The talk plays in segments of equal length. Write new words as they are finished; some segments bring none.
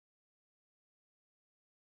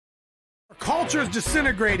Culture is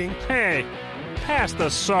disintegrating. Hey, pass the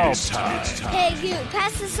salt. It's time. Hey, you,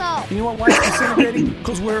 pass the salt. You know what? Why it's disintegrating?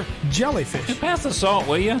 Because we're jellyfish. Pass the salt,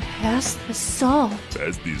 will you? Pass the salt.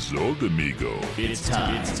 Pass the salt, amigo. It's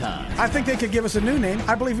time. I think they could give us a new name.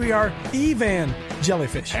 I believe we are Evan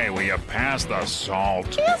Jellyfish. Hey, will you pass the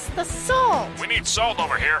salt? Pass the salt. We need salt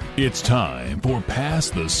over here. It's time for Pass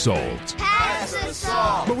the Salt. Pass the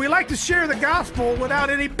salt. But we like to share the gospel without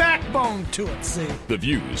any backbone to it, see? The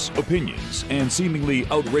views, opinions, and seemingly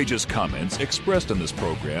outrageous comments expressed in this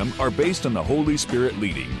program are based on the Holy Spirit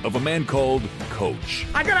leading of a man called Coach.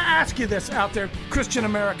 I gotta ask you this out there, Christian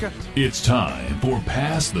America. It's time for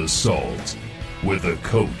Pass the Salt with the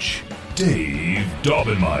Coach, Dave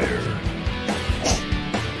Daubenmire.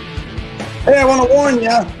 Hey, I want to warn you,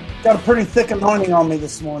 got a pretty thick anointing on me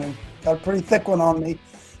this morning. Got a pretty thick one on me.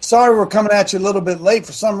 Sorry we're coming at you a little bit late.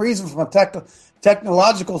 For some reason, from a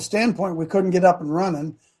technological standpoint, we couldn't get up and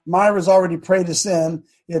running. Myra's already prayed us in.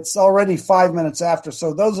 It's already 5 minutes after.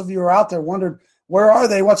 So those of you who are out there wondered, where are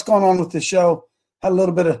they? What's going on with the show? Had a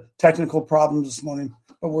little bit of technical problems this morning,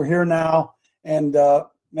 but we're here now. And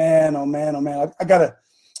man, oh man, oh man, I got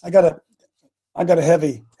a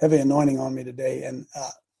heavy anointing on me today, and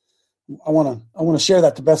I want to share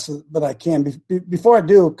that the best that I can. Before I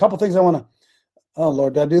do, a couple things I want to. Oh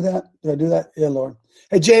Lord, did I do that? Did I do that? Yeah, Lord.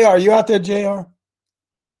 Hey, JR, you out there, JR?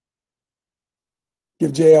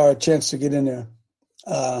 Give JR a chance to get in there.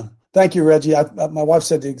 Thank you, Reggie. My wife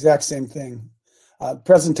said the exact same thing.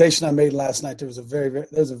 Presentation I made last night. There was a very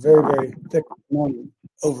thick anointing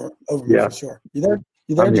over me for sure. You there?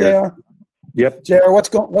 You there, JR? Yep. JR, what's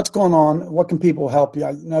going on? What can people help you?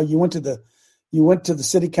 I know you went to the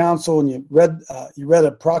city council and you read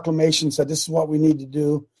a proclamation, said this is what we need to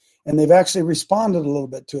do, and they've actually responded a little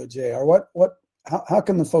bit to it. JR, how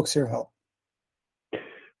can the folks here help?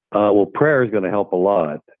 Well, prayer is going to help a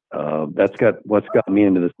lot. That's what's got me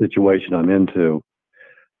into the situation I'm into.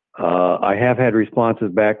 I have had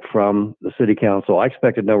responses back from the city council. I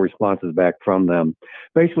expected no responses back from them.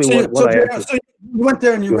 Basically, so you went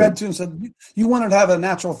there and you read to and said you wanted to have a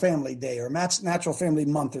natural family day or natural family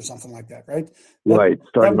month or something like that, right? Right.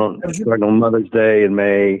 Starting on Mother's Day in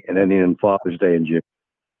May and ending on Father's Day in June.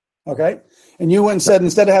 Okay. And you went and said,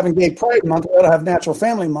 instead of having Gay Pride Month, we ought to have Natural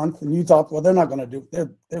Family Month. And you thought, well, they're not going to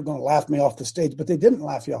they're going to laugh me off the stage, but they didn't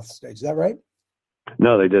laugh you off the stage. Is that right?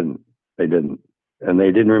 No, they didn't. And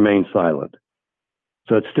they didn't remain silent.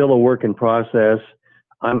 So it's still a work in process.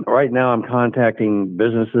 Right now I'm contacting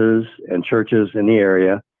businesses and churches in the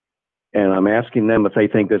area, and I'm asking them if they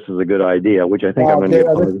think this is a good idea, which I think I'm going to get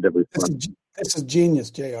a positive response. This is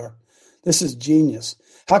genius, JR. This is genius.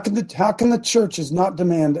 How can the churches not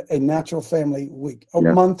demand a natural family week or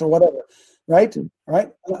month or whatever, right?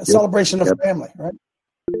 Right? A celebration of family, right?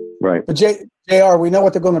 Right. But JR, we know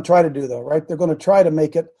what they're going to try to do, though, right? They're going to try to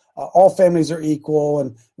make it all families are equal,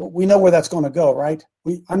 and we know where that's going to go, right?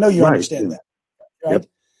 I know you understand that, right? Yep.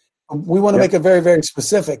 We want to make it very, very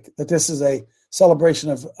specific that this is a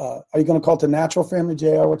celebration of. Are you going to call it the natural family,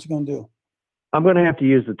 JR? What you going to do? I'm going to have to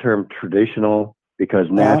use the term traditional because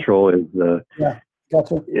natural is the.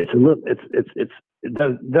 Gotcha. It's a little. It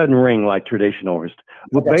doesn't ring like traditional.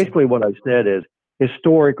 But basically, what I've said is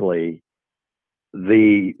historically,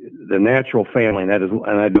 the natural family, and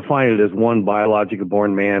I define it as one biologically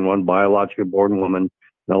born man, one biologically born woman,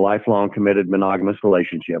 in a lifelong committed monogamous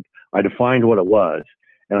relationship. I defined what it was,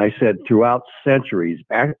 and I said throughout centuries,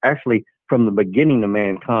 actually from the beginning of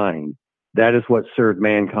mankind, that is what served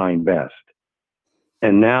mankind best.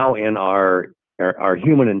 And now in our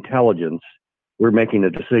human intelligence, we're making a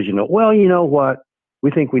decision that, well, you know what?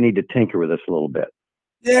 We think we need to tinker with this a little bit.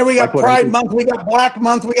 Yeah, we got Pride Month, we got Black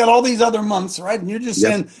Month, we got all these other months, right? And you're just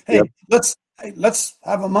saying, hey, let's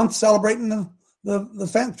have a month celebrating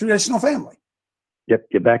the traditional family. Yep,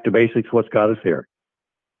 get back to basics. What's got us here?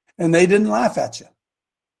 And they didn't laugh at you.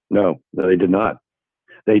 No, they did not.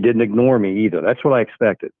 They didn't ignore me either. That's what I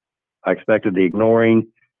expected. I expected the ignoring,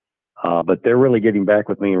 but they're really getting back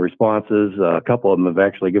with me in responses. A couple of them have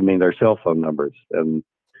actually given me their cell phone numbers, and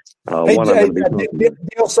Dale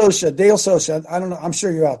Socha, I don't know. I'm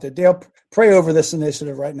sure you're out there. Dale, pray over this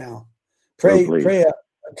initiative right now. Pray a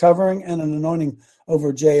covering and an anointing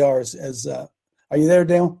over JR. Are you there,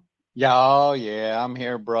 Dale? Yeah, I'm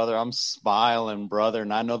here, brother. I'm smiling, brother,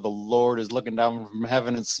 and I know the Lord is looking down from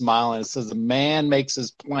heaven and smiling. It says, "The man makes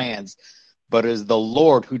his plans, but it is the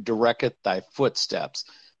Lord who directeth thy footsteps."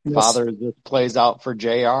 Yes. Father, as this plays out for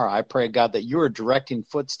JR, I pray, God, that you are directing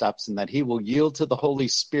footsteps and that he will yield to the Holy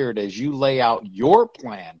Spirit as you lay out your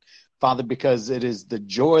plan Father, because it is the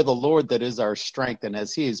joy of the Lord that is our strength. And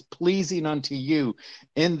as he is pleasing unto you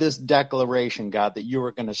in this declaration, God, that you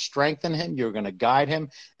are going to strengthen him, you're going to guide him,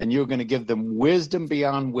 and you're going to give them wisdom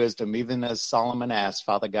beyond wisdom, even as Solomon asked.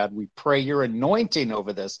 Father God, we pray your anointing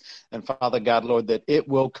over this. And Father God, Lord, that it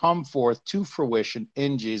will come forth to fruition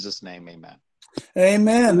in Jesus' name. Amen.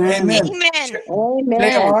 Amen. Amen.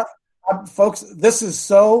 Amen. Folks, this is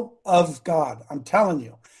so of God. I'm telling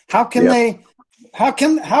you. How can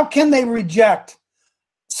they reject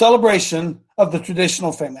celebration of the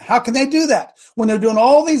traditional family? How can they do that when they're doing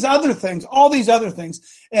all these other things,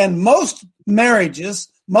 and most marriages,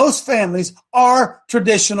 most families are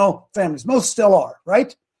traditional families. Most still are,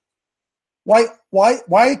 right? Why,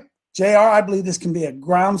 JR, I believe this can be a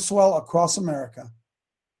groundswell across America.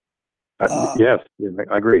 Yes,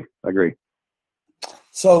 I agree.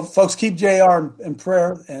 So, folks, keep JR in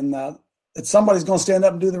prayer, and that somebody's going to stand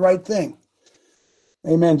up and do the right thing.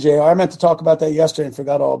 Amen, JR. I meant to talk about that yesterday and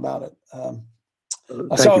forgot all about it.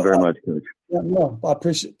 Thank you very much, Coach. I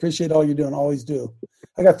appreciate all you're doing. Always do.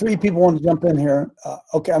 I got 3 people wanting to jump in here.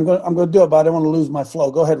 Okay, I'm going to do it, but I don't want to lose my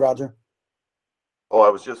flow. Go ahead, Roger. Oh, I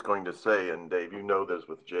was just going to say, and Dave, you know this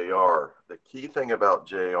with JR, the key thing about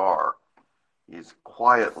JR, he's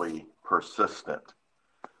quietly persistent.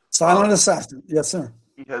 Silent assassin. Yes, sir.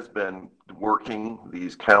 He has been working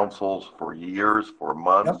these councils for years, for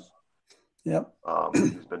months. Yep.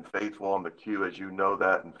 He's been faithful on the queue, as you know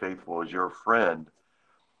that, and faithful as your friend.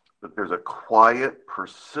 But there's a quiet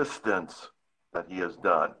persistence that he has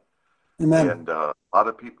done. Amen. And a lot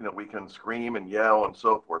of people, we can scream and yell and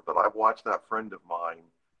so forth, but I've watched that friend of mine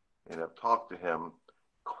and have talked to him,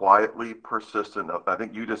 quietly persistent. I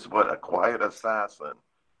think you just put a quiet assassin.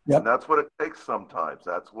 Yep. And that's what it takes sometimes.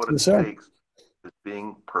 That's what it takes, is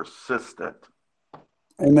being persistent.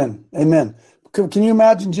 Amen. Amen. Can you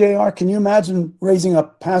imagine, JR? Can you imagine raising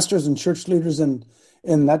up pastors and church leaders in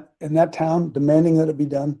that town, demanding that it be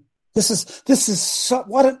done? This is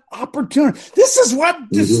what an opportunity. This is what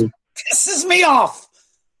just pisses me off.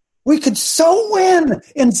 We could so win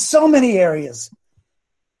in so many areas.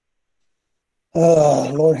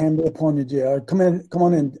 Lord, hand me upon you, JR. Come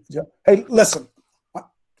on in. Hey, listen.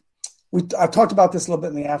 I talked about this a little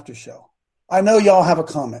bit in the after show. I know y'all have a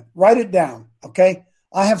comment. Write it down, okay?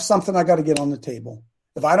 I have something I got to get on the table.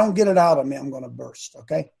 If I don't get it out of me, I'm going to burst,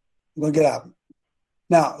 okay? I'm going to get out.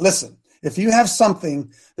 Now, listen, if you have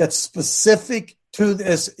something that's specific to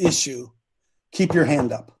this issue, keep your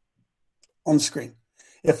hand up on the screen.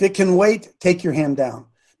 If it can wait, take your hand down.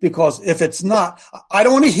 Because if it's not, I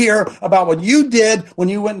don't want to hear about what you did when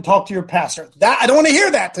you went and talked to your pastor. I don't want to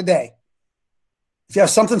hear that today. If you have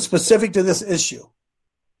something specific to this issue,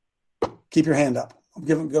 keep your hand up. I'm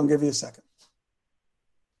going to give you a second.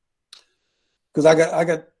 Because I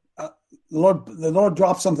got the Lord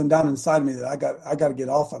dropped something down inside of me that I got to get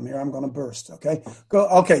off of here. I'm going to burst. Okay, go.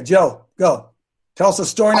 Okay, Joe, go. Tell us a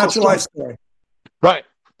story, not your life story. Right.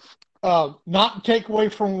 Not take away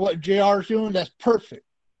from what JR's doing. That's perfect.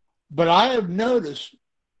 But I have noticed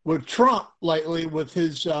with Trump lately, with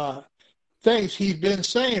his things, he's been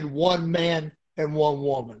saying one man and one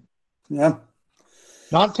woman. Yeah.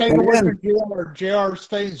 Not taking away from JR. JR's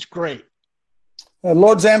thing's great.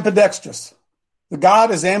 Lord's ambidextrous. The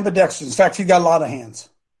God is ambidextrous. In fact, he's got a lot of hands.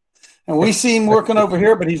 And we see him working over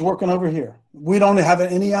here, but he's working over here. We don't have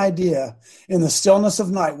any idea in the stillness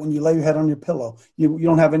of night when you lay your head on your pillow. You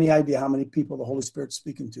don't have any idea how many people the Holy Spirit's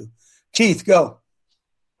speaking to. Keith, go.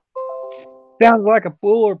 Sounds like a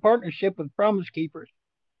fool or partnership with Promise Keepers.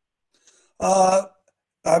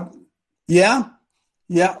 Yeah.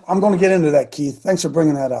 I'm going to get into that, Keith. Thanks for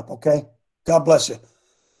bringing that up. Okay. God bless you,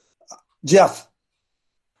 Jeff.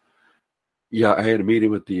 Yeah, I had a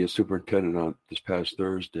meeting with the superintendent on this past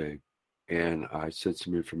Thursday, and I said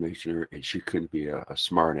some information to her, and she couldn't be a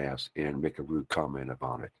smart ass and make a rude comment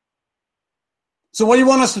about it. So what do you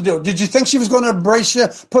want us to do? Did you think she was going to embrace you,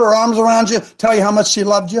 put her arms around you, tell you how much she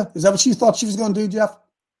loved you? Is that what she thought she was going to do, Jeff?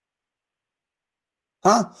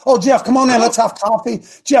 Huh? Oh, Jeff, come on in. Let's have coffee.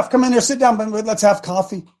 Jeff, come in here. Sit down. Let's have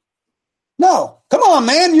coffee. No. Come on,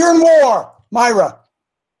 man. You're in war. Myra.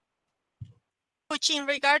 Which in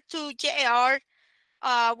regard to JR,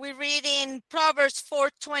 we read in Proverbs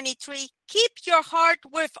 4:23, keep your heart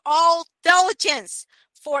with all diligence,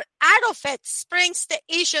 for out of it springs the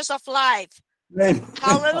issues of life. Amen.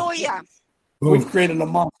 Hallelujah. We've created a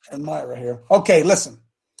monster in Myra here. Okay, listen.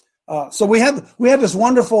 So we had this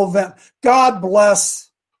wonderful event. God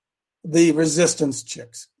bless the resistance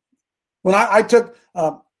chicks. When I took,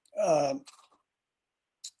 I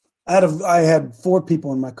had 4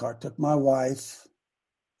 people in my car. I took my wife.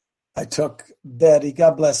 I took Betty.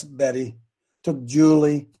 God bless Betty. Took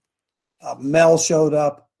Julie. Mel showed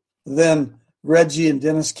up. Then Reggie and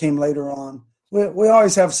Dennis came later on. We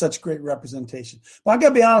always have such great representation. But I got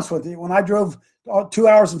to be honest with you. When I drove 2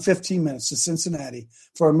 hours and 15 minutes to Cincinnati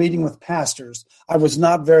for a meeting with pastors, I was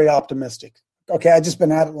not very optimistic. Okay, I just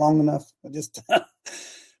been at it long enough.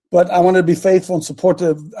 But I wanted to be faithful and support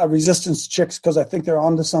the resistance chicks because I think they're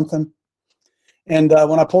onto something. And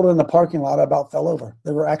when I pulled in the parking lot, I about fell over.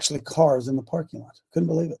 There were actually cars in the parking lot. Couldn't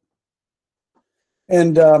believe it.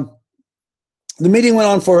 And the meeting went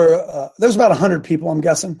on for, there was about 100 people, I'm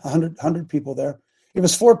guessing, 100 people there. It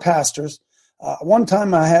was 4 pastors. One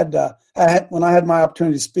time when I had my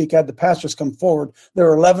opportunity to speak, I had the pastors come forward. There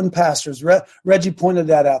were 11 pastors. Reggie pointed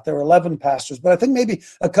that out. There were 11 pastors, but I think maybe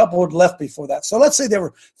a couple had left before that. So let's say there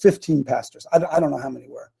were 15 pastors. I don't know how many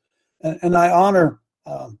were. And I honor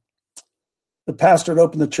the pastor to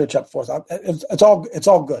open the church up for us. It's all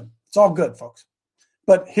good. It's all good, folks.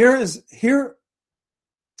 But here,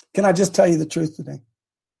 can I just tell you the truth today?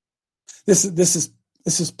 This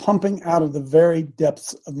is pumping out of the very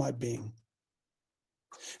depths of my being.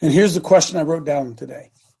 And here's the question I wrote down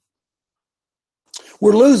today.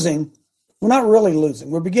 We're losing. We're not really losing.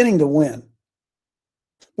 We're beginning to win.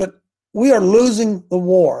 But we are losing the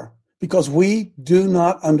war because we do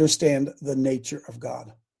not understand the nature of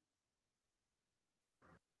God.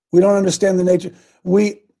 We don't understand the nature.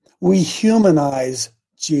 We humanize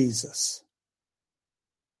Jesus.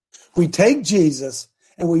 We take Jesus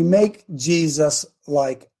and we make Jesus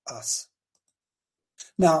like us.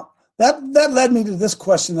 Now, that led me to this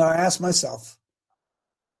question that I asked myself.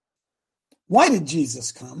 Why did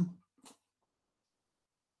Jesus come?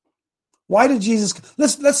 Why did Jesus come?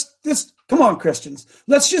 Let's come on, Christians.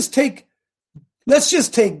 Let's just take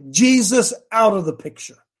Jesus out of the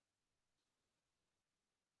picture.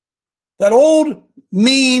 That old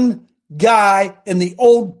mean guy in the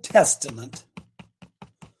Old Testament.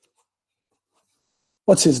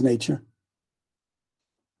 What's his nature?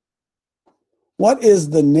 What is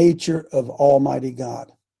the nature of Almighty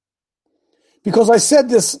God? Because I said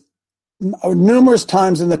this numerous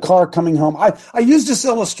times in the car coming home. I used this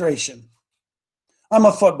illustration. I'm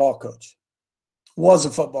a football coach. Was a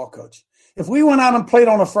football coach. If we went out and played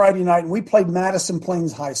on a Friday night and we played Madison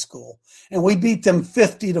Plains High School and we beat them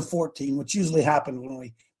 50-14, which usually happened when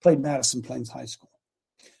we played Madison Plains High School.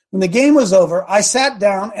 When the game was over, I sat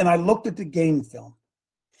down and I looked at the game film.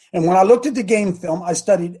 And when I looked at the game film, I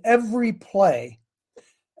studied every play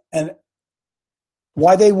and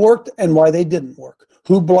why they worked and why they didn't work,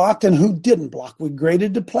 who blocked and who didn't block. We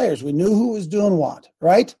graded the players. We knew who was doing what,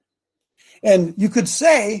 right? And you could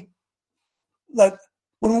say that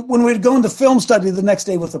when we'd go into film study the next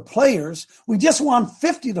day with the players, we just won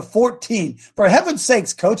 50-14. For heaven's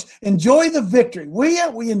sakes, coach, enjoy the victory.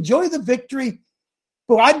 We enjoy the victory.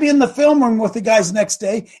 But I'd be in the film room with the guys next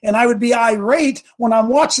day, and I would be irate when I'm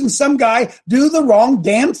watching some guy do the wrong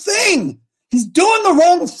damn thing. He's doing the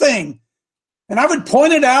wrong thing. And I would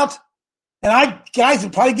point it out, and guys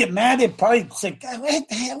would probably get mad. They'd probably say, God, what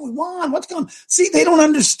the hell, we won? What's going on? See, they don't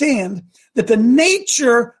understand that the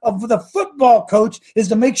nature of the football coach is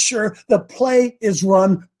to make sure the play is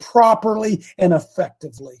run properly and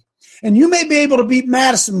effectively. And you may be able to beat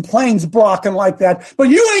Madison Plains blocking like that, but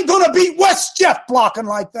you ain't going to beat West Jeff blocking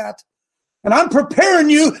like that. And I'm preparing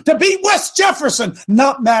you to beat West Jefferson,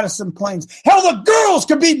 not Madison Plains. Hell, the girls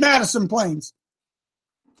can beat Madison Plains.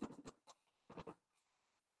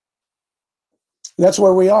 That's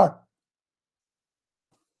where we are.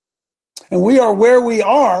 And we are where we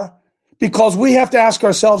are because we have to ask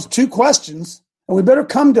ourselves 2 questions, and we better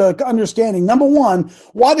come to understanding. Number one,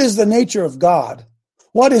 what is the nature of God?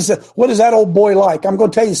 What is that old boy like? I'm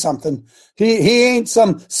going to tell you something. He ain't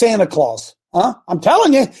some Santa Claus. Huh? I'm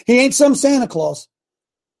telling you, he ain't some Santa Claus.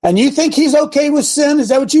 And you think he's okay with sin? Is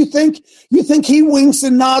that what you think? You think he winks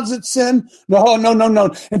and nods at sin?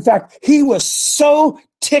 No. In fact, he was so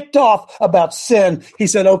ticked off about sin. He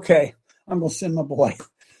said, okay, I'm going to send my boy.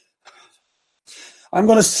 I'm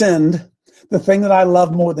going to send the thing that I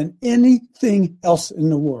love more than anything else in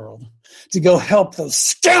the world to go help those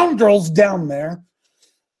scoundrels down there.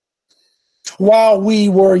 While we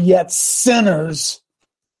were yet sinners,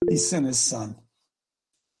 he sent his son.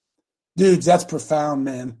 Dudes, that's profound,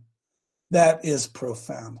 man. That is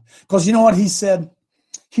profound. Because you know what he said?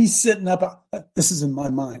 He's sitting up, this is in my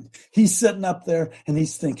mind. He's sitting up there and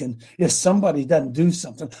he's thinking, if somebody doesn't do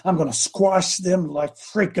something, I'm going to squash them like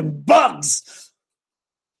freaking bugs.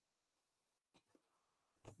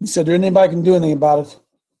 He said, there ain't anybody can do anything about it.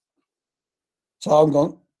 So I'm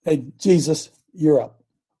going, hey, Jesus, you're up.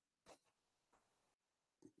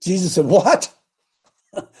 Jesus said, what?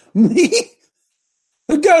 Me?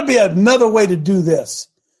 There's got to be another way to do this.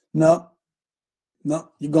 No, No,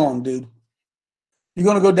 you're gone, dude. You're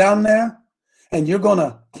going to go down there and you're going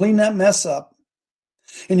to clean that mess up.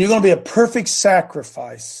 And you're going to be a perfect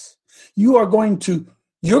sacrifice. You're going to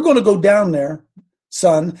go down there,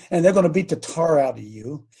 son, and they're going to beat the tar out of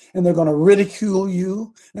you. And they're going to ridicule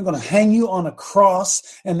you. They're going to hang you on a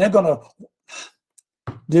cross. And they're going to,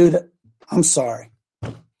 dude, I'm sorry.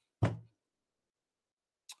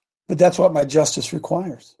 But that's what my justice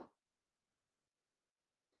requires.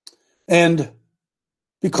 And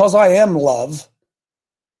because I am love,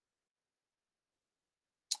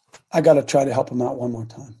 I got to try to help him out one more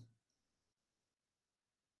time.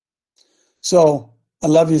 So I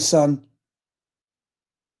love you, son.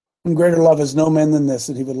 And greater love is no man than this,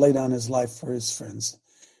 that he would lay down his life for his friends.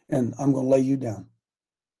 And I'm going to lay you down.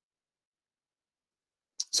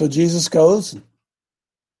 So Jesus goes.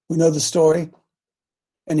 We know the story.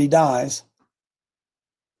 And he dies.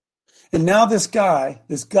 And now this guy,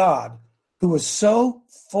 this God, who was so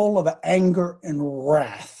full of anger and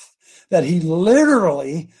wrath that he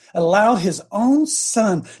literally allowed his own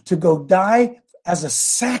son to go die as a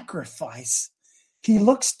sacrifice, he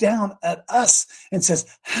looks down at us and says,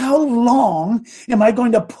 how long am I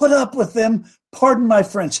going to put up with them, pardon my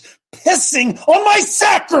French, pissing on my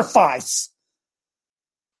sacrifice?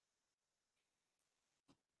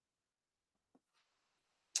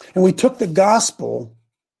 And we took the gospel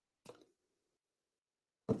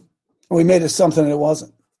and we made it something that it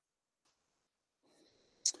wasn't.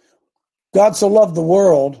 God so loved the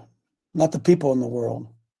world, not the people in the world.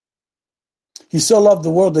 He so loved the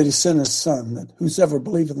world that he sent his son, that whosoever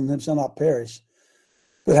believeth in him shall not perish,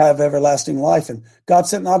 but have everlasting life. And God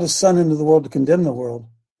sent not his son into the world to condemn the world,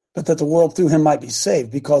 but that the world through him might be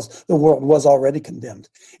saved, because the world was already condemned.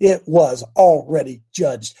 It was already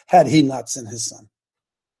judged had he not sent his son.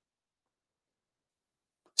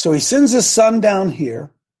 So he sends his son down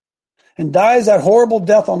here and dies that horrible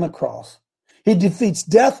death on the cross. He defeats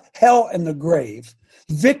death, hell, and the grave.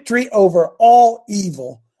 Victory over all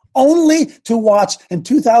evil, only to watch in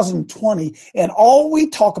 2020. And all we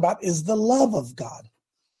talk about is the love of God.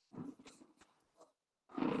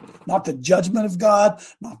 Not the judgment of God,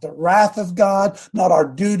 not the wrath of God, not our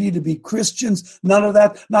duty to be Christians, none of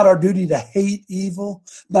that, not our duty to hate evil,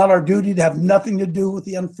 not our duty to have nothing to do with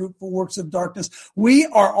the unfruitful works of darkness. We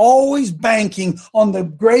are always banking on the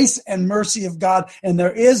grace and mercy of God, and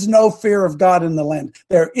there is no fear of God in the land.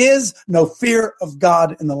 There is no fear of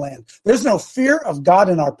God in the land. There's no fear of God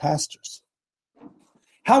in our pastors.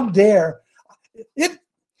 How dare it?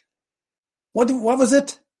 What was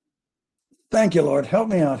it? Thank you, Lord. Help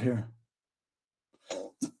me out here.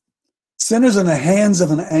 Sinners in the hands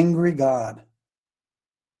of an angry God.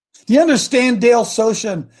 Do you understand Dale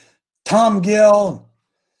Socha and Tom Gill,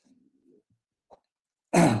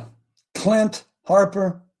 Clint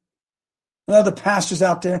Harper, and other pastors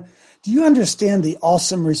out there? Do you understand the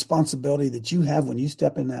awesome responsibility that you have when you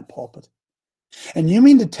step in that pulpit? And you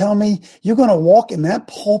mean to tell me you're going to walk in that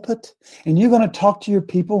pulpit and you're going to talk to your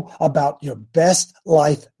people about your best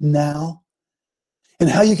life now? And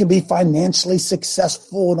how you can be financially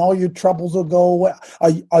successful and all your troubles will go away.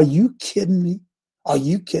 Are you kidding me? Are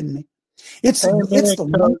you kidding me? It's a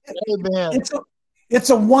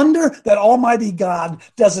wonder that Almighty God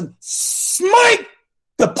doesn't smite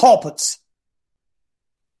the pulpits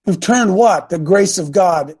who've turned what? The grace of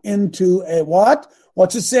God into a what?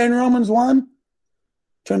 What's it say in Romans 1?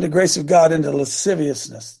 Turn the grace of God into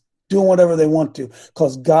lasciviousness, doing whatever they want to,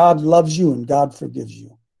 because God loves you and God forgives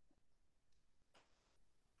you.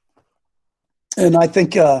 And I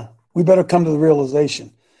think we better come to the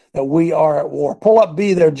realization that we are at war. Pull up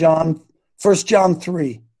B there, John. 1 John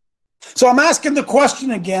 3. So I'm asking the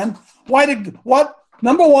question again.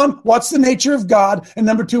 Number one, what's the nature of God? And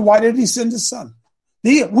number two, why did he send his son?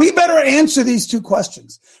 We better answer these two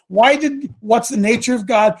questions. What's the nature of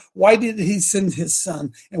God? Why did he send his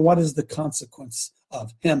son? And what is the consequence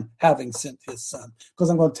of him having sent his son? Because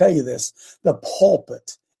I'm going to tell you this. The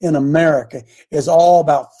pulpit in America is all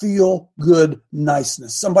about feel-good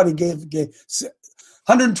niceness. Somebody gave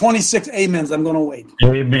 126 amens. I'm going to wait.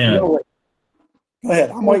 Amen. Go ahead.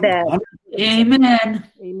 I'm waiting. Amen.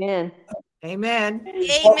 Amen. Amen. Amen.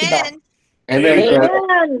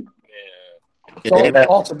 Amen. That's all it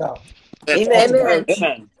talks about.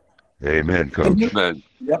 Amen. Amen, Coach. Amen.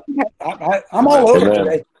 Yep. I'm all over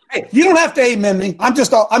today. Hey, you don't have to amen me. I'm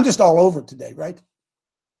just all over today, right?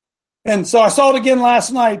 And so I saw it again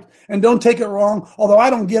last night, and don't take it wrong, although I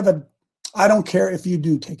don't care if you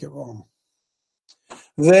do take it wrong.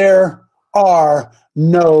 There are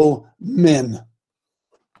no men.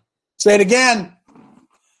 Say it again.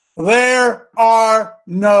 There are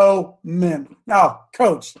no men. Now,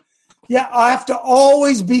 Coach, Yeah, I have to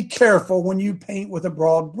always be careful when you paint with a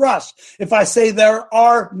broad brush. If I say there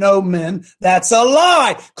are no men, that's a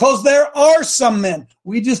lie, because there are some men.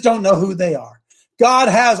 We just don't know who they are. God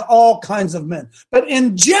has all kinds of men. But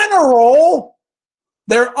in general,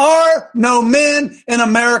 there are no men in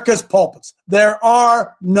America's pulpits. There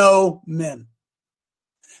are no men.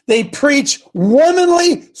 They preach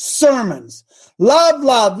womanly sermons. Love,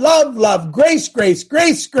 love, love, love. Grace, grace,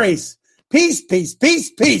 grace, grace. Peace, peace,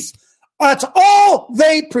 peace, peace. That's all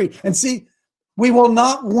they preach. And see, we will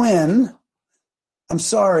not win. I'm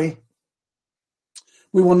sorry.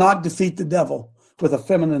 We will not defeat the devil with a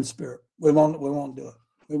feminine spirit. We won't do it.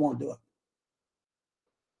 We won't do it.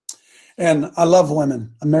 And I love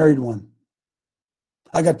women. I married one.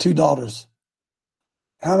 I got 2 daughters.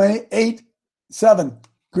 How many? 8, 7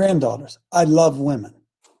 granddaughters. I love women.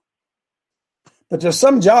 But there's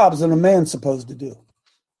some jobs that a man's supposed to do.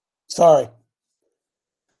 Sorry.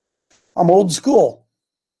 I'm old school.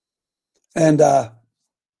 And that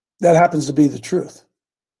happens to be the truth.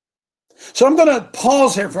 So I'm going to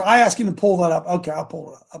pause here I ask you to pull that up. Okay, I'll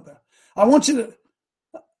pull it up there. I want you to,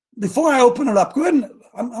 before I open it up, go ahead and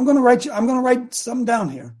I'm going to write something down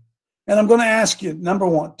here. And I'm going to ask you, number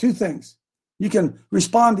one, 2 things. You can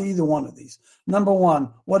respond to either one of these. Number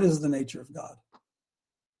one, what is the nature of God?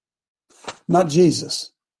 Not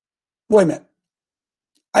Jesus. Wait a minute.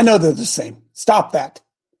 I know they're the same. Stop that.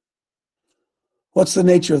 What's the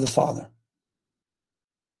nature of the Father?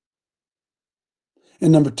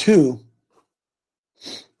 And number 2,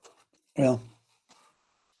 well,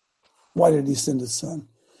 why did he send his son?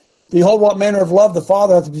 Behold, what manner of love the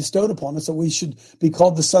Father hath bestowed upon us, that we should be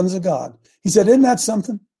called the sons of God. He said, isn't that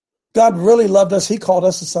something? God really loved us. He called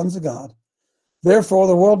us the sons of God. Therefore,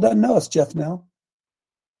 the world doesn't know us, Jeff, now.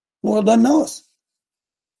 The world doesn't know us.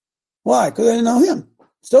 Why? Because they didn't know him.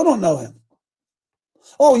 Still don't know him.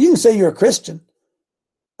 Oh, you can say you're a Christian.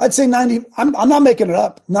 I'd say 90, I'm not making it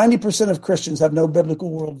up. 90% of Christians have no biblical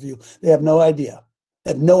worldview. They have no idea.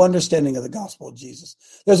 They have no understanding of the gospel of Jesus.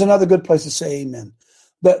 There's another good place to say amen.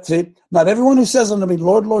 But see, not everyone who says unto me,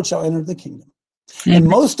 Lord, Lord, shall enter the kingdom. Mm-hmm. And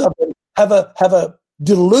most of them have a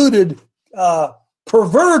deluded,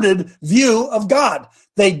 perverted view of God.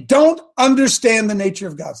 They don't understand the nature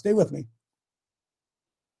of God. Stay with me.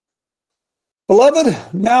 Beloved,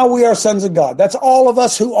 now we are sons of God. That's all of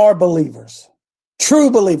us who are believers.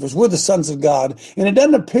 True believers. We're the sons of God. And it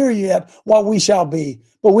doesn't appear yet what we shall be.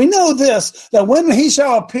 But we know this, that when he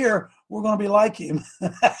shall appear, we're going to be like him.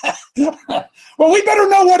 Well, we better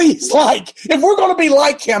know what he's like. If we're going to be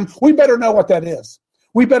like him, we better know what that is.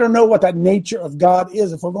 We better know what that nature of God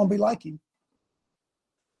is if we're going to be like him.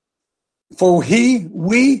 For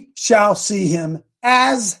we shall see him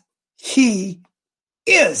as he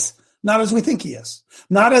is. Not as we think he is.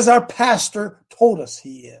 Not as our pastor told us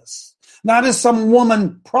he is. Not as some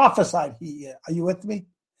woman prophesied he is. Are you with me?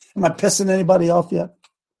 Am I pissing anybody off yet?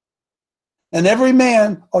 And every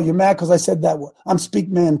man, oh, you're mad because I said that word. I'm speak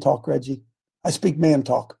man talk, Reggie. I speak man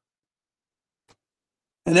talk.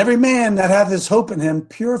 And every man that hath his hope in him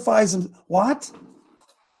purifies him. What?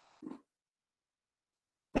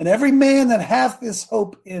 And every man that hath this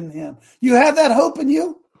hope in him. You have that hope in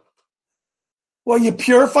you? Well, you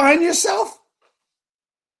purifying yourself?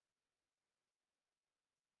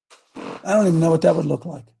 I don't even know what that would look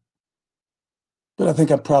like. But I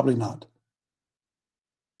think I'm probably not.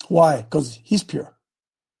 Why? Because he's pure.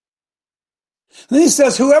 And then he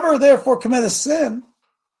says, whoever therefore committeth sin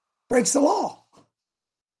breaks the law.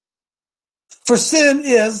 For sin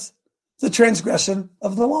is the transgression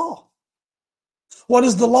of the law. What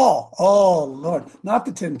is the law? Oh, Lord, not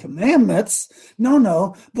the 10 Commandments.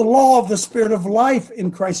 No. The law of the Spirit of life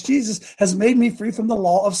in Christ Jesus has made me free from the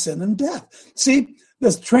law of sin and death. See,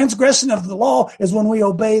 the transgression of the law is when we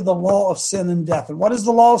obey the law of sin and death. And what is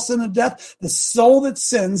the law of sin and death? The soul that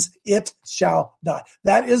sins, it shall die.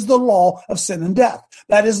 That is the law of sin and death.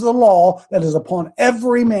 That is the law that is upon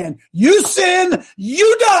every man. You sin,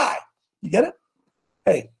 you die. You get it?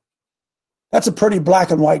 Hey, that's a pretty black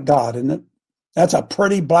and white God, isn't it? That's a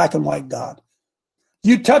pretty black and white God.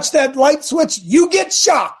 You touch that light switch, you get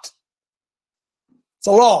shocked. It's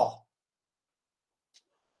a law.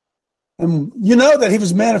 And you know that he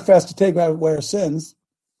was manifest to take away our sins.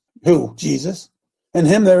 Who? Jesus. In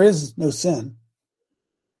him there is no sin.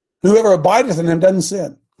 Whoever abideth in him doesn't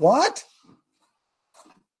sin. What?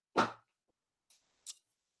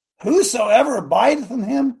 Whosoever abideth in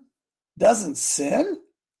him doesn't sin?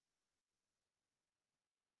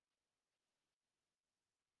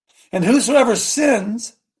 And whosoever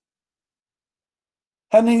sins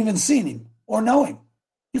hadn't even seen him or know him.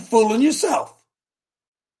 You're fooling yourself.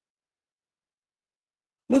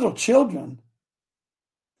 little children,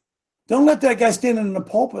 don't let that guy standing in the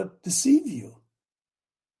pulpit deceive you.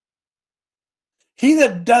 He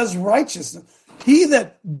that does righteousness, he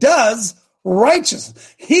that does righteous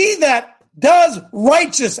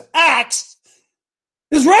acts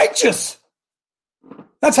is righteous.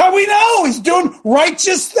 That's how we know he's doing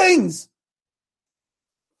righteous things.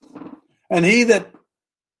 And he that,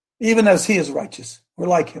 even as he is righteous, we're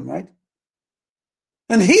like him, right?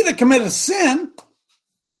 And he that committeth sin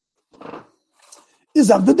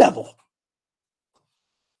is of the devil.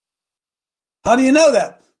 How do you know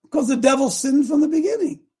that? Because the devil sinned from the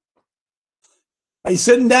beginning. Are you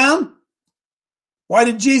sitting down? Why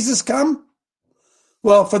did Jesus come?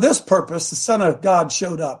 Well, for this purpose, the Son of God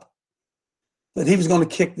showed up, that he was going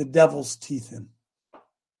to kick the devil's teeth in.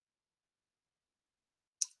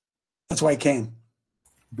 That's why he came.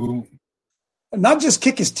 Boom. Not just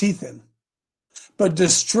kick his teeth in, but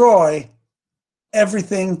destroy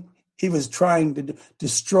everything he was trying to do.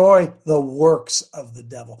 Destroy the works of the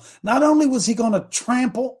devil. Not only was he going to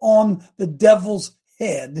trample on the devil's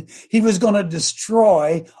head, he was going to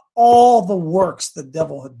destroy all the works the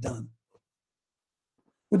devil had done.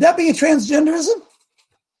 Would that be a transgenderism?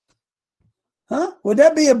 Huh? Would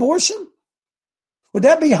that be abortion? Would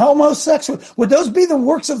that be homosexual? Would those be the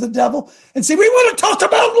works of the devil? And see, we want to talk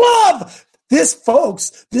about love. This,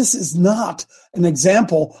 folks, this is not an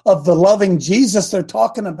example of the loving Jesus they're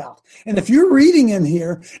talking about. And if you're reading in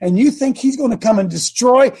here and you think he's going to come and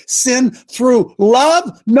destroy sin through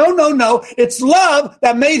love, no. It's love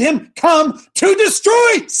that made him come to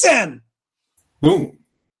destroy sin. Boom.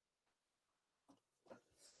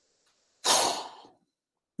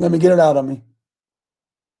 Let me get it out of me.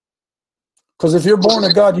 Because if you're born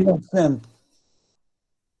of God, you don't sin.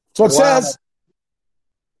 So it says,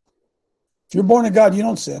 if you're born of God, you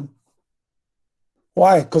don't sin.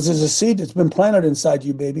 Why? Because there's a seed that's been planted inside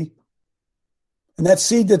you, baby. And that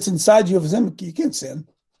seed that's inside you, you can't sin.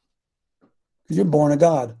 Because you're born of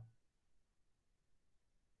God.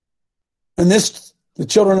 And this, the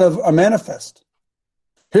children are manifest.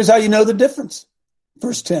 Here's how you know the difference.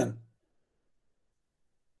 Verse 10.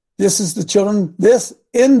 The children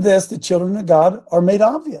of God are made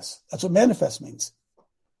obvious. That's what manifest means.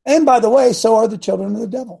 And by the way, so are the children of the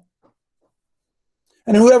devil.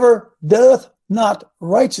 And whoever doeth not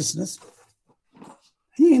righteousness,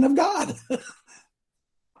 he ain't of God.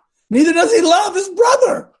 Neither does he love his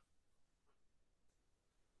brother.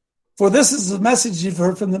 For this is the message you've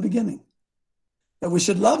heard from the beginning, that we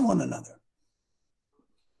should love one another.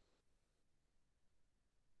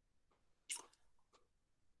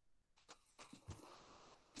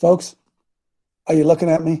 Folks, are you looking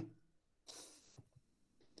at me?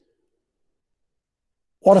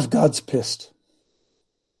 What if God's pissed?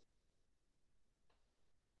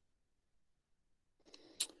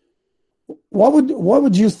 What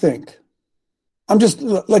would you think?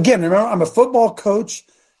 Again, remember, I'm a football coach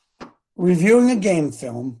reviewing a game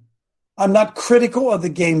film. I'm not critical of the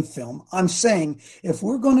game film. I'm saying if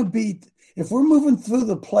we're moving through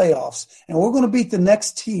the playoffs and we're going to beat the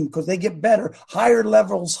next team because they get better, higher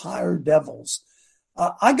levels, higher devils,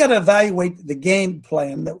 I got to evaluate the game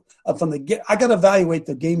plan I got to evaluate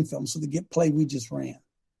the game film, so the play we just ran,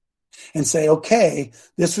 and say, okay,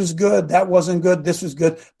 this was good, that wasn't good, this was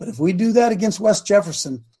good. But if we do that against West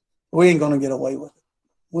Jefferson, we ain't going to get away with it.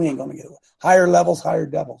 We ain't going to get away. Higher levels, higher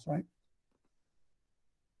devils, right?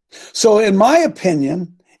 So in my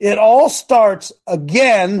opinion, it all starts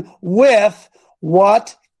again with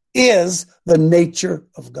what is the nature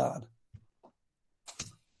of God.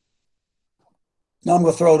 Now I'm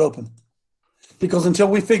going to throw it open, because until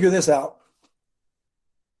we figure this out,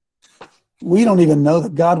 we don't even know the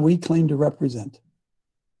God we claim to represent.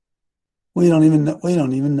 We don't even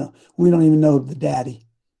know the daddy.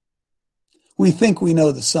 We think we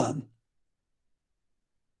know the son,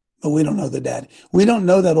 but we don't know the daddy. We don't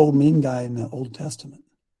know that old mean guy in the Old Testament.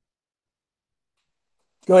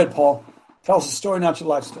 Go ahead, Paul. Tell us a story, not your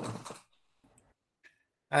life story.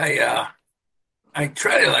 I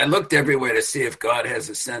looked everywhere to see if God has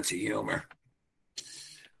a sense of humor.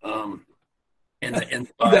 In the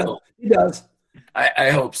Bible, he does. I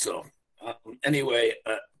hope so. Anyway,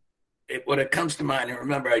 when it comes to mind, and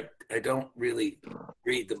remember, I don't really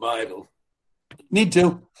read the Bible. Need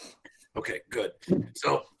to. Okay, good.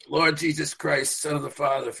 So, Lord Jesus Christ, Son of the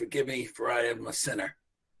Father, forgive me, for I am a sinner.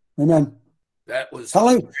 Amen. That was how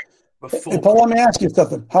long. Before. Hey, Paul, let me ask you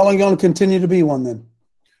something. How long are you going to continue to be one then?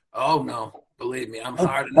 Oh no, believe me, I'm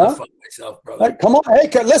hard enough on myself, brother. Hey, come on, hey,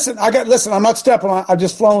 listen. I'm not stepping on. I'm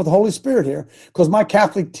just flowing with the Holy Spirit here, because my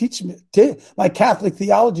Catholic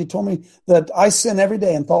theology told me that I sin every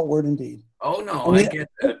day in thought, word, and deed. Oh, no, I get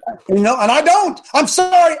that. And I don't. I'm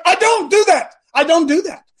sorry. I don't do that. I don't do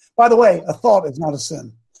that. By the way, a thought is not a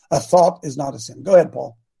sin. A thought is not a sin. Go ahead,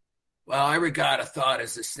 Paul. Well, I regard a thought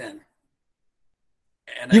as a sin.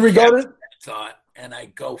 And you regard it? Thought, and I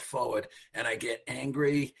go forward, and I get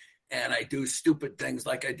angry, and I do stupid things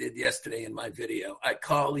like I did yesterday in my video. I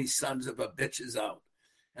call these sons of a bitches out.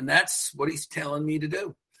 And that's what he's telling me to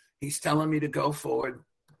do. He's telling me to go forward,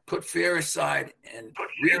 put fear aside, and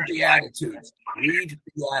read the attitudes. Read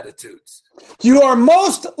the attitudes. You are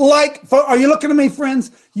most like, are you looking at me,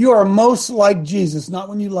 friends? You are most like Jesus, not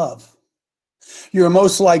when you love. You are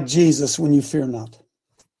most like Jesus when you fear not.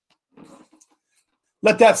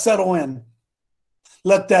 Let that settle in.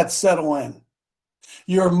 Let that settle in.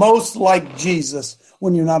 You're most like Jesus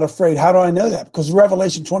when you're not afraid. How do I know that? Because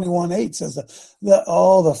Revelation 21:8 says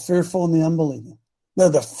the fearful and the unbelieving. They're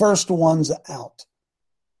the first ones out.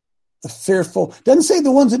 The fearful. Doesn't say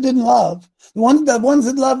the ones that didn't love. The ones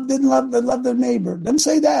that didn't love their neighbor. Doesn't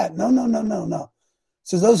say that. No. It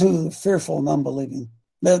says those who are fearful and unbelieving.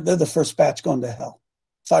 They're the first batch going to hell.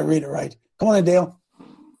 If I read it right. Come on in, Dale.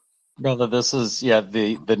 Brother, this is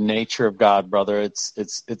the nature of God, brother. It's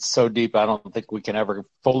so deep. I don't think we can ever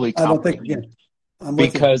fully comprehend.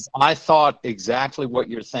 Because I thought exactly what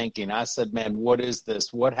you're thinking. I said, man, what is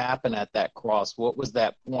this? What happened at that cross? What was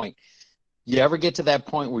that point? You ever get to that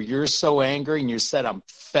point where you're so angry and you said, I'm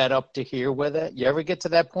fed up to here with it? You ever get to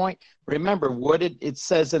that point? Remember what it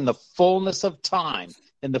says in the fullness of time.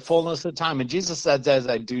 In the fullness of time. And Jesus says, as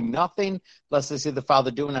I do nothing, lest I see the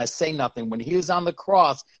Father do, and I say nothing. When he was on the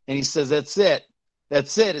cross and he says, that's it,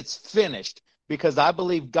 it's finished. Because I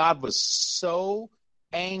believe God was so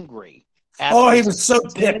angry. He was so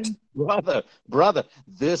ticked. Brother,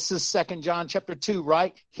 this is 2 John chapter 2,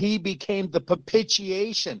 right? He became the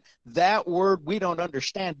propitiation. That word we don't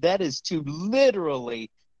understand. That is to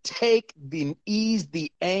literally ease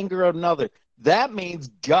the anger of another. That means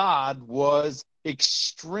God was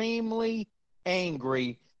extremely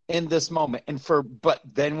angry in this moment. But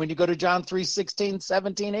then when you go to John 3:16,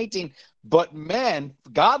 17, 18, but men,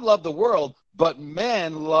 God loved the world, but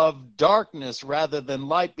men loved darkness rather than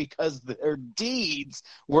light because their deeds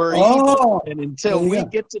were evil. And until we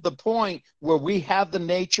get to the point where we have the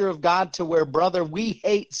nature of God to where, brother, we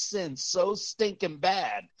hate sin so stinking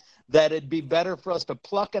bad that it'd be better for us to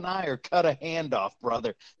pluck an eye or cut a hand off,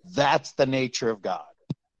 brother. That's the nature of God.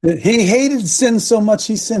 He hated sin so much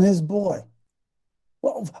he sent his boy.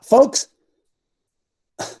 Well, folks,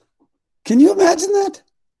 can you imagine that?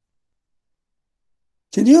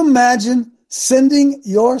 Can you imagine sending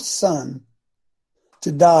your son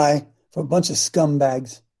to die for a bunch of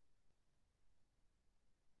scumbags?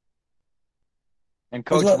 And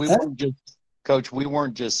Coach, we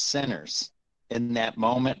weren't just sinners in that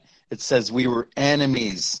moment. It says we were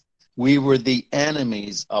enemies. We were the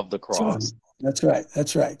enemies of the cross. That's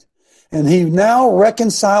right. And he now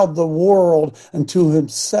reconciled the world unto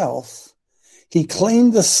himself. He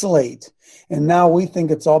cleaned the slate. And now we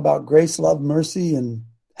think it's all about grace, love, mercy, and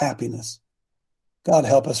happiness. God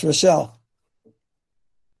help us, Rochelle.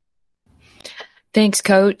 Thanks,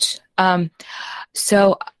 Coach.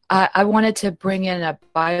 So I wanted to bring in a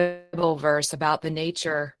Bible verse about the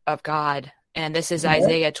nature of God. And this is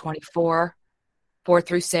Isaiah 24,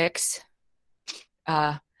 4-6.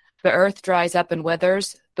 The earth dries up and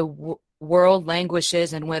withers. The world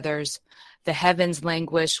languishes and withers. The heavens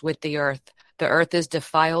languish with the earth. The earth is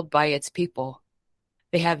defiled by its people.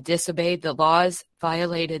 They have disobeyed the laws,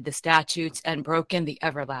 violated the statutes, and broken the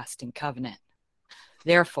everlasting covenant.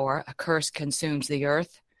 Therefore, a curse consumes the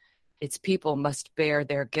earth. Its people must bear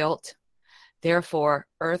their guilt. Therefore,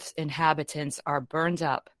 earth's inhabitants are burned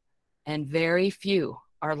up, and very few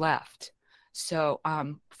are left. So,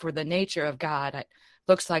 for the nature of God, it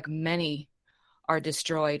looks like many are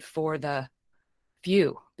destroyed for the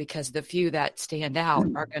few, because the few that stand out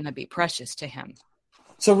are going to be precious to him.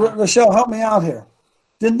 So, Rochelle, help me out here.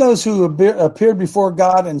 Didn't those who appeared before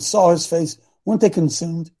God and saw his face, weren't they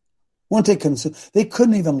consumed? They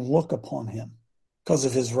couldn't even look upon him because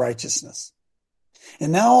of his righteousness.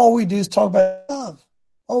 And now all we do is talk about love.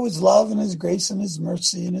 Always love and his grace and his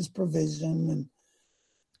mercy and his provision. And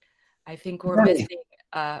I think we're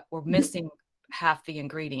missing half the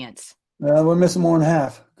ingredients. We're missing more than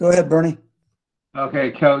half. Go ahead, Bernie.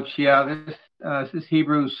 Okay, Coach. Yeah, this is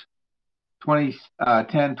Hebrews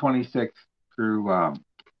 10:26 through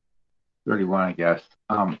 31, I guess.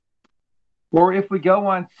 For if we go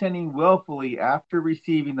on sinning willfully after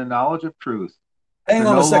receiving the knowledge of truth. Hang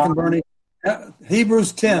on a second, Bernie.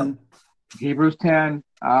 Hebrews 10. Hebrews 10,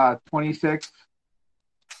 26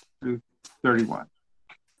 through 31.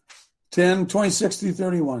 10, 26 through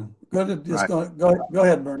 31. Just go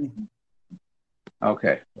ahead, Bernie.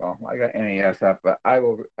 Okay. Well, I got NAS up, but I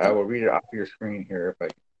will read it off your screen here if I.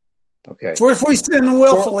 Okay. For if we sin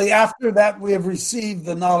willfully, after that we have received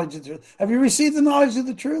the knowledge of the truth. Have you received the knowledge of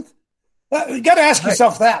the truth? You got to ask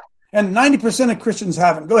yourself that. And 90% of Christians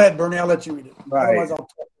haven't. Go ahead, Bernie. I'll let you read it. Right.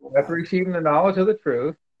 After receiving the knowledge of the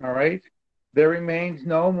truth, all right, there remains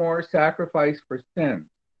no more sacrifice for sin,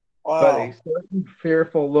 but a certain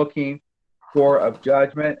fearful looking for of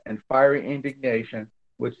judgment and fiery indignation,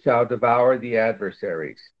 which shall devour the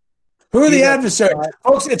adversaries. Who are the adversaries?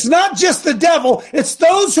 Folks, it's not just the devil. It's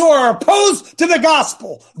those who are opposed to the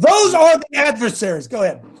gospel. Those are the adversaries. Go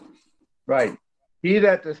ahead. Right. He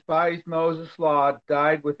that despised Moses' law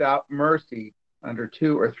died without mercy under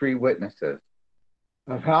 2 or 3 witnesses.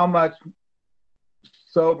 Of how much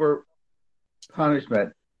sober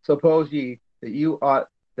punishment suppose ye that you ought,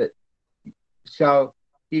 that shall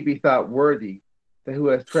he be thought worthy, that who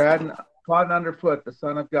has trodden underfoot the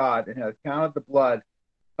Son of God, and hath counted the blood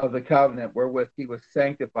of the covenant wherewith he was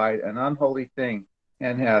sanctified an unholy thing,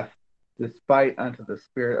 and hath despite unto the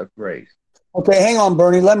Spirit of grace. Okay, hang on,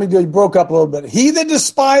 Bernie. You broke up a little bit. He that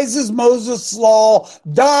despises Moses' law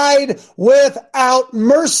died without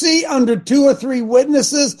mercy under 2 or 3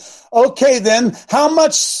 witnesses. Okay, then, how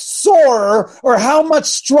much sorer or how much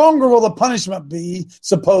stronger will the punishment be,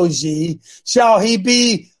 suppose ye, shall he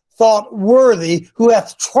be thought worthy, who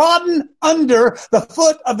hath trodden under the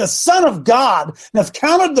foot of the Son of God, and hath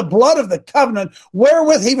counted the blood of the covenant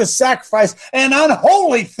wherewith he was sacrificed, an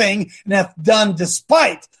unholy thing, and hath done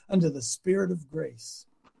despite unto the Spirit of grace.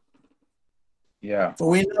 Yeah. For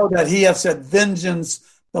we know that he hath said, vengeance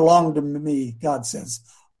belong to me. God says,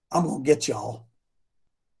 I'm going to get y'all.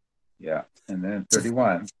 Yeah. And then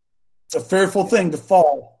 31. It's a fearful thing to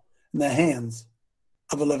fall in the hands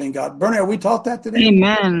of a living God. Bernie, are we taught that today?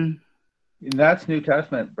 Amen. And that's New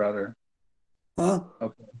Testament, brother. Huh?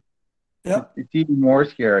 Okay. Yep. It's even more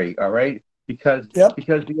scary, all right? Because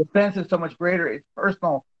the offense is so much greater. It's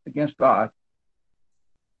personal against God.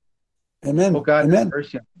 Amen. Oh, God, Amen.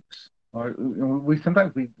 mercy on us. Or we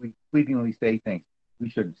sometimes fleetingly say things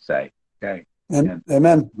we shouldn't say. Okay. Amen.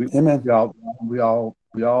 Amen. We all.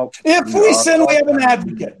 If we sin, we have an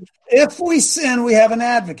advocate. If we sin, we have an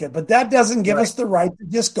advocate. But that doesn't give us the right to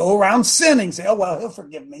just go around sinning. Say, oh, well, he'll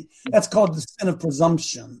forgive me. That's called the sin of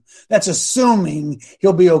presumption. That's assuming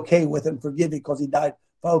he'll be okay with it and forgive me because he died.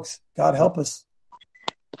 Folks, God help us.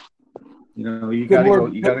 You got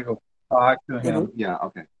to go talk to him. Yeah,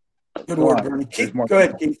 okay. Good word, Bernie. Go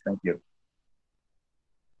ahead, Keith. Thank you.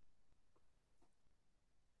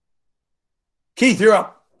 Keith, you're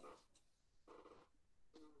up.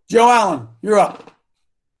 Joe Allen, you're up.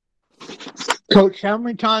 Coach, how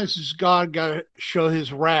many times has God got to show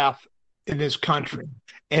his wrath in his country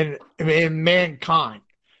and in mankind?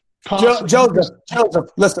 Joseph,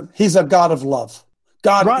 listen, he's a God of love.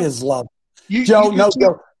 God is love. Joe,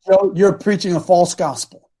 you're preaching a false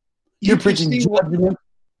gospel. You're preaching judgment.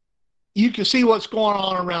 You can see what's going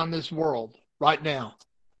on around this world right now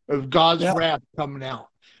of God's wrath coming out.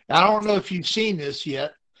 I don't know if you've seen this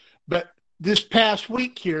yet, but this past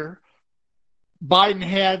week here, Biden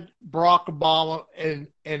had Barack Obama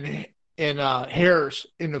and Harris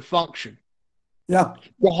in the function. Yeah.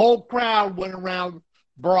 The whole crowd went around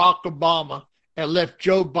Barack Obama and left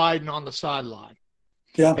Joe Biden on the sideline.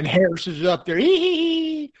 Yeah. And Harris is up there.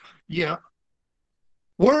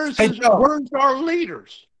 Where's our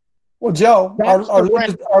leaders? Well, Joe,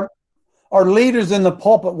 our leaders in the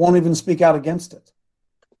pulpit won't even speak out against it.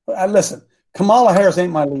 Listen, Kamala Harris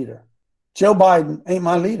ain't my leader. Joe Biden ain't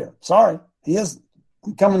my leader. Sorry, he isn't.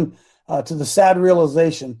 I'm coming to the sad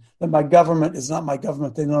realization that my government is not my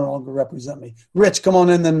government. They no longer represent me. Rich, come on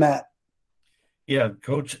in, then Matt. Yeah,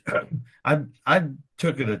 Coach, I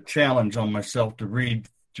took it a challenge on myself to read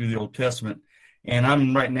through the Old Testament, and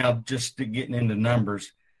I'm right now just getting into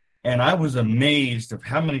Numbers, and I was amazed of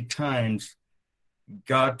how many times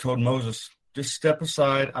God told Moses, just step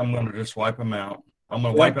aside, I'm going to just wipe them out. I'm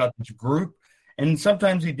going to wipe out this group. And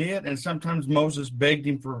sometimes he did, and sometimes Moses begged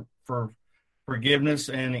him for forgiveness,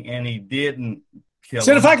 and he didn't kill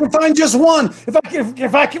Said, him. if I can find just one, if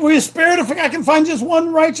I can, with his spirit, if I can find just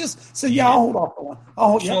one righteous, said, I'll hold off the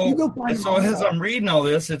one. You go find so one. as I'm reading all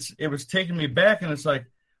this, it was taking me back, and it's like,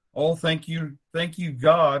 oh, thank you,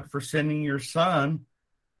 God, for sending your son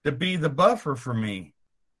to be the buffer for me,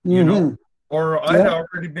 you know, or I'd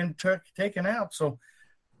already been taken out. So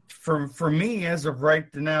for me, as of right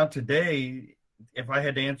now today, if I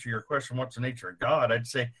had to answer your question, what's the nature of God? I'd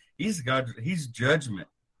say he's God. He's judgment.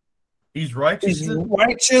 He's righteous. He's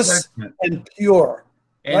righteous and pure.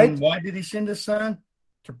 And why did he send his son?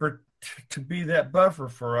 to be that buffer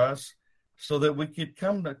for us so that we could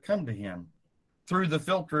come to him through the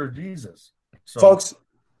filter of Jesus. So, folks,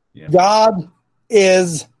 yeah. God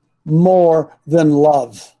is more than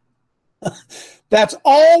love. That's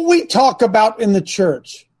all we talk about in the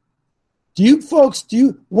church. When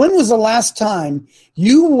was the last time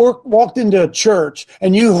you walked into a church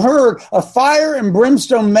and you heard a fire and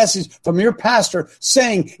brimstone message from your pastor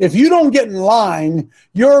saying, if you don't get in line,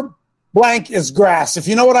 your blank is grass? If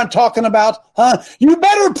you know what I'm talking about, you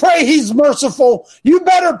better pray he's merciful. You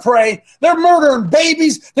better pray. They're murdering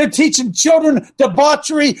babies. They're teaching children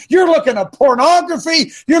debauchery. You're looking at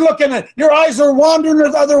pornography. Your eyes are wandering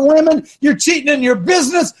at other women. You're cheating in your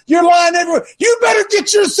business. You're lying everywhere. You better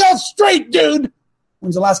get yourself straight, dude.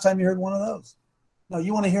 When's the last time you heard one of those? No,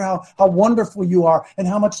 you want to hear how wonderful you are and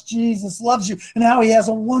how much Jesus loves you and how he has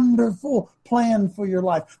a wonderful plan for your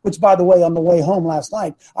life. Which, by the way, on the way home last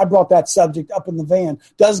night, I brought that subject up in the van.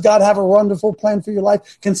 Does God have a wonderful plan for your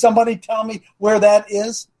life? Can somebody tell me where that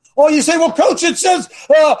is? Oh, you say, well, Coach, it says,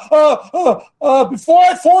 before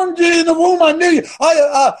I formed you in the womb, I knew you.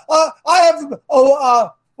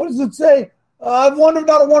 What does it say? I've wondered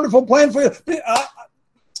about a wonderful plan for you.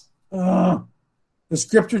 The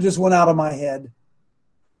scripture just went out of my head.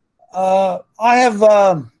 I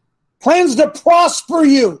have plans to prosper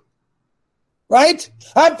you, right?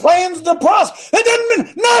 I have plans to prosper. It doesn't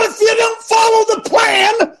mean, not if you don't follow the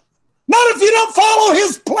plan, not if you don't follow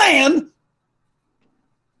his plan.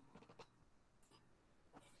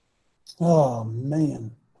 Oh,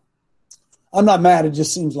 man. I'm not mad. It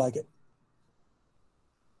just seems like it.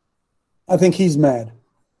 I think he's mad.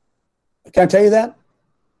 Can I tell you that?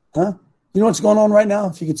 Huh? You know what's going on right now?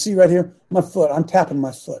 If you could see right here, my foot. I'm tapping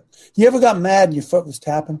my foot. You ever got mad and your foot was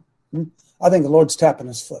tapping? I think the Lord's tapping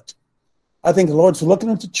his foot. I think the Lord's looking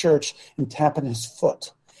at the church and tapping his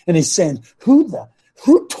foot. And he's saying, who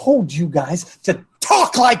told you guys to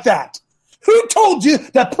talk like that? Who told you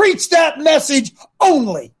to preach that message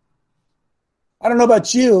only? I don't know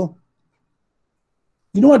about you.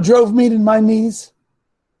 You know what drove me to my knees?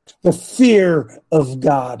 The fear of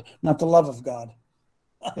God, not the love of God.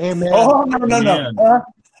 Amen. Oh, no.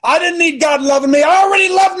 I didn't need God loving me. I already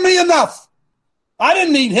loved me enough. I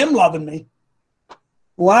didn't need him loving me.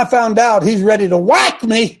 When I found out he's ready to whack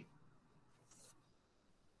me,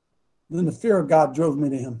 then the fear of God drove me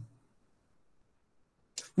to him.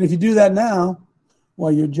 And if you do that now,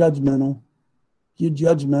 well, you're judgmental. You're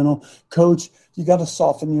judgmental. Coach, you got to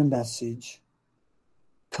soften your message.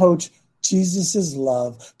 Coach, Jesus is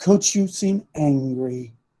love. Coach, you seem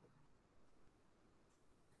angry.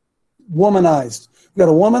 Womanized. We've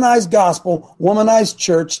got a womanized gospel, womanized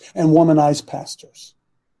church, and womanized pastors.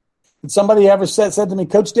 Did somebody ever said to me,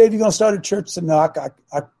 Coach Dave, you going to start a church? I said,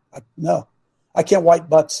 no, I can't wipe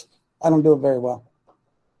butts. I don't do it very well.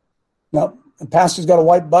 No, and pastors got to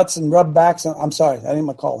wipe butts and rub backs. I'm sorry, that ain't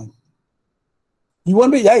my calling. You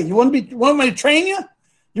want me to train you?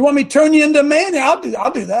 You want me to turn you into a man? Yeah,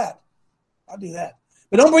 I'll do that.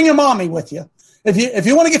 But don't bring your mommy with you. If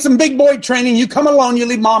you want to get some big boy training, you come alone, you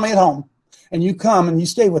leave mommy at home. And you come and you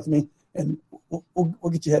stay with me, and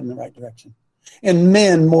we'll get you heading in the right direction. And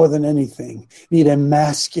men, more than anything, need a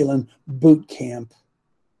masculine boot camp.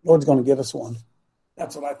 Lord's going to give us one.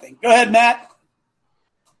 That's what I think. Go ahead, Matt.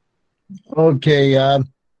 Okay.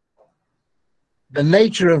 The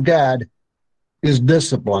nature of God is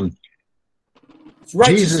discipline. It's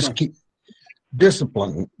righteousness.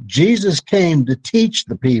 Discipline. Jesus came to teach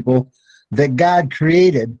the people that God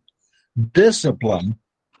created discipline,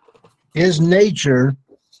 his nature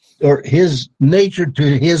to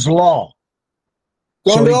his law.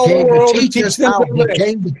 So he came to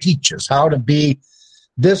teach us how to be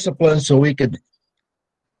disciplined so we could.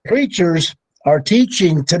 Preachers are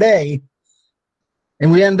teaching today,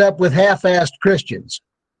 and we end up with half-assed Christians.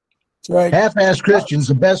 That's right. Half-assed Christians,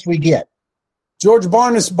 the best we get. George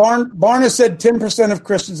Barnes said 10% of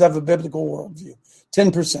Christians have a biblical worldview.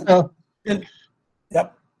 10%.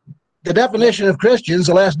 Yep. The definition of Christians,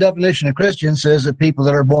 the last definition of Christians says that people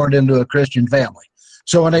that are born into a Christian family.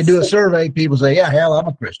 So when they do a survey, people say, yeah, hell, I'm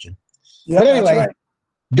a Christian. Yep, but anyway, right.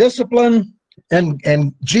 Discipline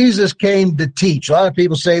and Jesus came to teach. A lot of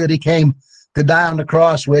people say that he came to die on the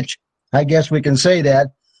cross, which I guess we can say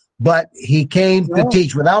that. But he came to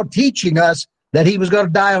teach. Without teaching us that he was going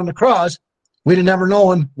to die on the cross, we'd have never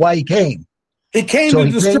known why he came. He came to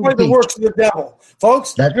destroy the works of the devil.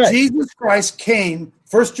 Folks, that's right. Jesus Christ came,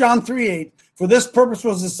 1 John 3:8, for this purpose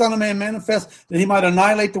was the Son of Man manifest, that he might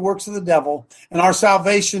annihilate the works of the devil. And our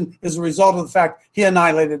salvation is a result of the fact he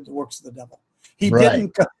annihilated the works of the devil. He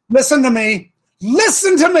didn't. Listen to me.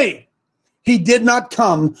 He did not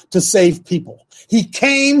come to save people. He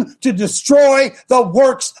came to destroy the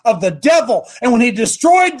works of the devil. And when he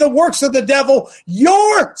destroyed the works of the devil,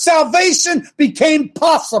 your salvation became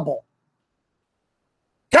possible.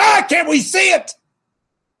 God, can't we see it?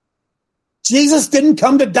 Jesus didn't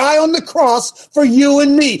come to die on the cross for you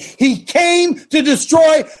and me. He came to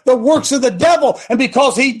destroy the works of the devil. And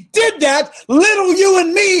because he did that, little you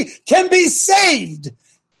and me can be saved.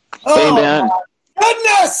 Amen. Oh, my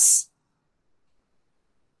goodness.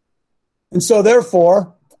 And so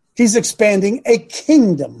therefore, he's expanding a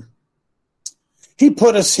kingdom. He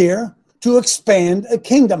put us here to expand a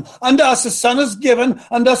kingdom. Unto us a son is given,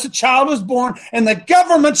 unto us a child is born, and the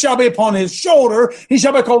government shall be upon his shoulder. He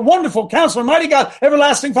shall be called Wonderful Counselor, Mighty God,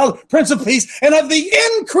 Everlasting Father, Prince of Peace. And of the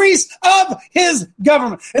increase of his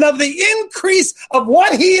government, and of the increase of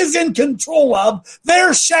what he is in control of,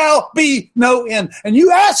 there shall be no end. And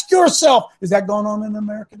you ask yourself, is that going on in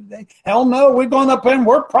America today? Hell no, we're going up and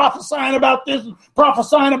we're prophesying about this,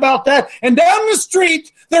 prophesying about that. And down the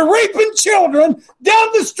street, they're raping children. Down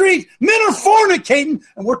the street, men are fornicating,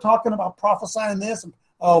 and we're talking about prophesying this.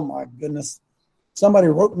 Oh my goodness! Somebody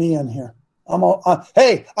wrote me in here. I'm all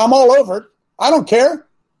over it. I don't care.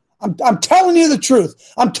 I'm telling you the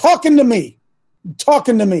truth. I'm talking to me.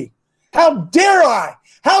 How dare I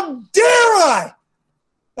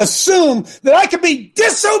assume that I could be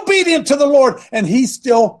disobedient to the Lord and he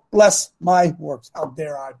still bless my works? How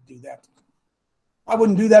dare I do that? I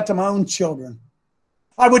wouldn't do that to my own children.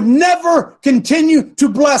 I would never continue to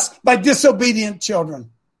bless my disobedient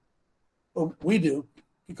children. Well, we do.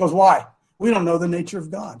 Because why? We don't know the nature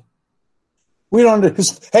of God. We don't know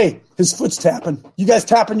his foot's tapping. You guys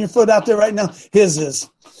tapping your foot out there right now? His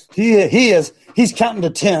is. He is. He's counting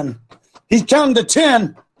to 10. He's counting to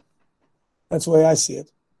 10. That's the way I see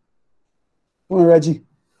it. Come on, Reggie.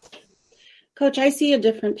 Coach, I see a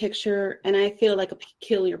different picture, and I feel like a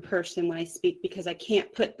peculiar person when I speak because I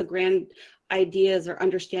can't put the grand ideas or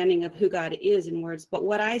understanding of who God is in words. But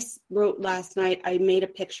what I wrote last night, I made a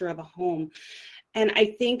picture of a home. And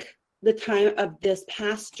I think the time of this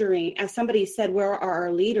pastoring, as somebody said, where are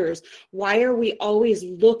our leaders? Why are we always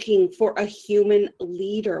looking for a human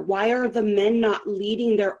leader? Why are the men not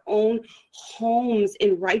leading their own homes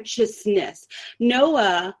in righteousness?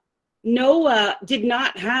 Noah did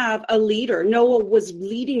not have a leader. Noah was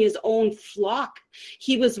leading his own flock.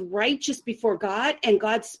 He was righteous before God, and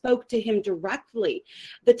God spoke to him directly.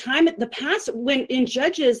 The past, when in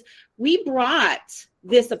Judges, we brought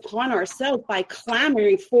this upon ourselves by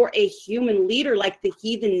clamoring for a human leader like the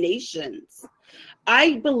heathen nations.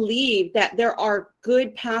 I believe that there are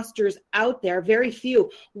good pastors out there, very few.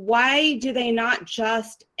 Why do they not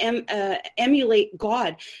just emulate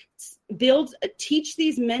God? Teach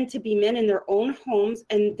these men to be men in their own homes,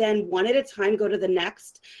 and then one at a time go to the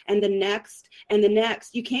next and the next and the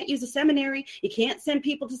next. You can't use a seminary. You can't send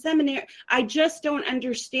people to seminary. I just don't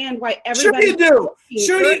understand why everybody.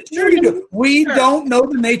 Sure you do. We don't know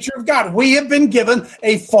the nature of God. We have been given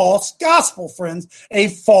a false gospel, friends, a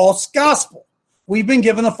false gospel. We've been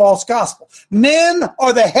given a false gospel. Men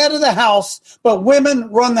are the head of the house, but women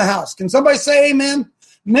run the house. Can somebody say amen?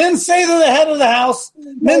 Men say they're the head of the house.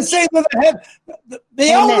 Men say they're the head.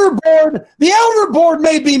 The elder board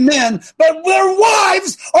may be men, but their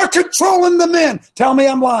wives are controlling the men. Tell me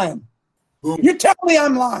I'm lying. You tell me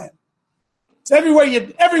I'm lying. It's everywhere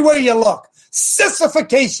you look.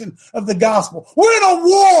 Sissification of the gospel. We're in a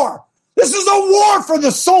war. This is a war for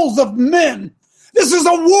the souls of men. This is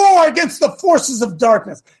a war against the forces of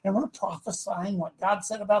darkness. And we're prophesying what God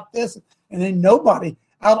said about this, and then nobody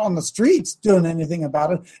out on the streets doing anything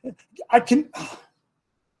about it.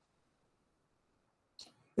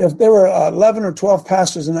 If there were 11 or 12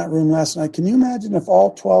 pastors in that room last night, can you imagine if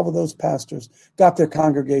all 12 of those pastors got their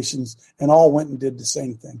congregations and all went and did the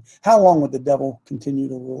same thing? How long would the devil continue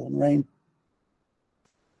to rule and reign?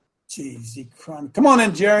 Jeez, come on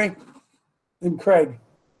in, Jerry and Craig.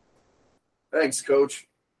 Thanks, Coach.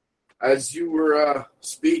 As you were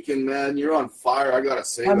speaking, man, you're on fire. I gotta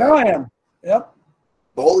say, I know I am. Yep.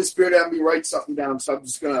 The Holy Spirit had me write something down, so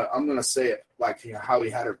I'm gonna say it like how He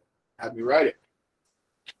had me write it.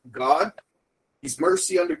 God, He's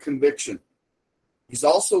mercy under conviction. He's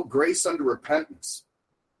also grace under repentance,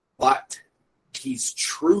 but He's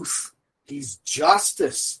truth. He's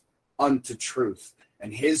justice unto truth,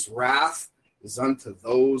 and His wrath is unto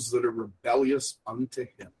those that are rebellious unto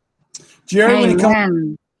Him. Jerry,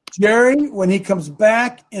 when he comes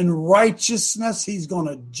back in righteousness, he's going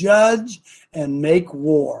to judge and make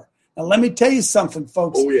war. Now, let me tell you something,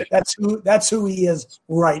 folks. Oh, yeah. That's who he is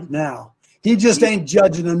right now. He just ain't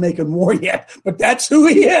judging and making war yet, but that's who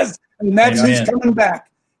he is, and that's who's coming back.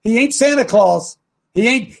 He ain't Santa Claus.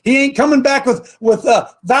 He ain't coming back with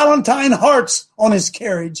Valentine hearts on his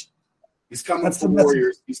carriage. He's coming for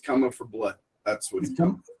warriors. He's coming for blood. That's what he's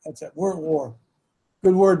coming. That's it. We're at war.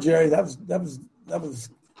 Good word, Jerry. That was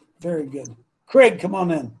very good. Craig, come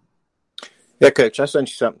on in. Yeah, Coach, I sent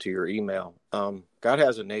you something to your email. God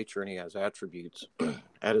has a nature and he has attributes.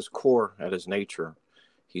 At his core, at his nature,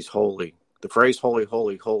 he's holy. The phrase holy,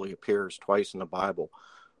 holy, holy appears twice in the Bible,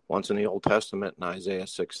 once in the Old Testament in Isaiah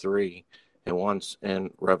 6:3 and once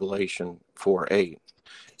in Revelation 4:8.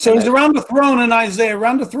 So he's around the throne in Isaiah,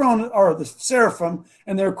 around the throne are the seraphim,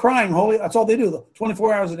 and they're crying holy. That's all they do,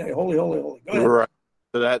 24 hours a day. Holy, holy, holy. Go ahead. Right.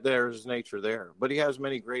 So that there's nature there. But he has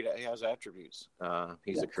he has attributes.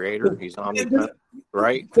 He's a creator. He's omnipotent,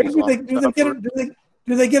 right?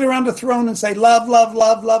 Do they get around the throne and say, love, love,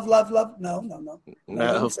 love, love, love, love? No.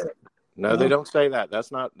 No, they don't say that.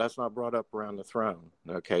 That's not brought up around the throne.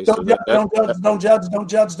 Okay. Don't judge.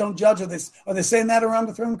 Are they saying that around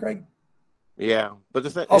the throne, Craig? Yeah. But the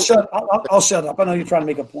thing I'll shut up. I know you're trying to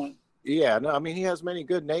make a point. Yeah, no, I mean he has many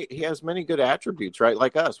good attributes, right?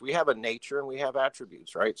 Like us, we have a nature and we have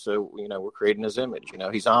attributes, right? So we're creating his image.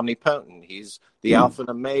 He's omnipotent. He's the Alpha and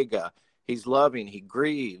Omega. He's loving. He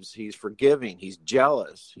grieves. He's forgiving. He's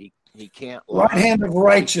jealous. He can't lie. Right hand of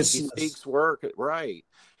righteousness. He seeks work, right?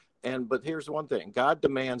 But here's one thing: God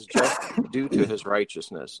demands justice due to his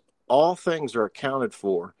righteousness. All things are accounted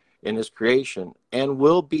for in his creation and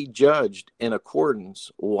will be judged in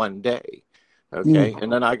accordance one day. Okay, and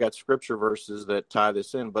then I got scripture verses that tie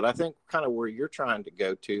this in, but I think kind of where you're trying to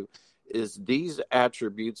go to is these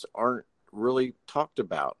attributes aren't really talked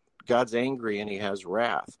about. God's angry and he has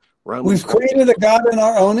wrath. We've created a God in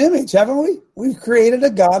our own image, haven't we? We've created a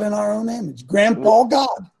God in our own image. Grandpa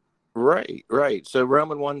God. Right. So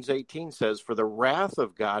Romans 1:18 says, "For the wrath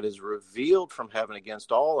of God is revealed from heaven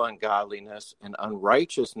against all ungodliness and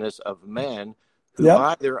unrighteousness of men who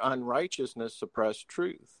by their unrighteousness suppress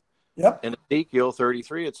truth." Yep. In Ezekiel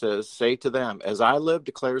 33, it says, "Say to them, as I live,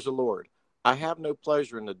 declares the Lord, I have no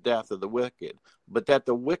pleasure in the death of the wicked, but that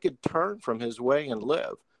the wicked turn from his way and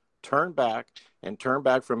live. Turn back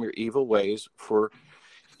from your evil ways, for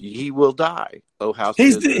ye will die, O house of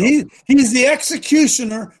Israel." He's the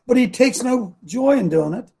executioner, but he takes no joy in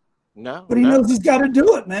doing it. No. But he knows he's got to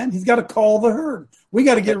do it, man. He's got to call the herd. We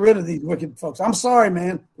got to get rid of these wicked folks. I'm sorry,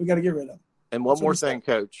 man. We got to get rid of them. And one more thing,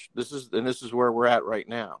 Coach. This is where we're at right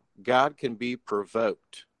now. God can be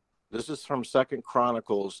provoked. This is from 2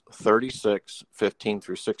 Chronicles 36:15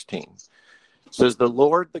 through 16. It says, "The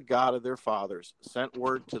Lord, the God of their fathers, sent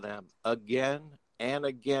word to them again and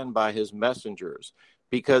again by his messengers,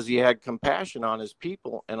 because he had compassion on his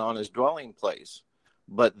people and on his dwelling place.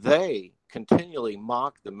 But they continually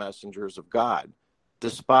mocked the messengers of God,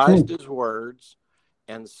 despised his words,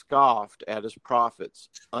 and scoffed at his prophets,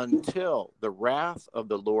 until the wrath of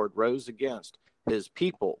the Lord rose against his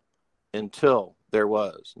people, until there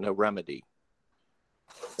was no remedy."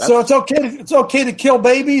 So it's okay to kill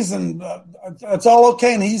babies, and it's all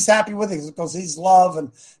okay, and he's happy with it because he's love,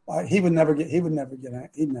 and he would never get.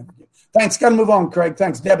 Thanks. Got to move on, Craig.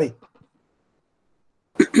 Thanks, Debbie.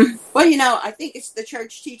 Well, I think it's the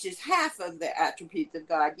church teaches half of the attributes of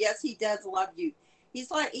God. Yes, he does love you. He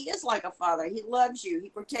is like a father. He loves you. He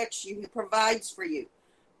protects you. He provides for you.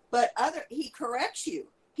 But he corrects you.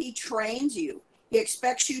 He trains you. He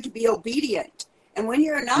expects you to be obedient. And when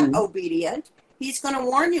you're not obedient, he's going to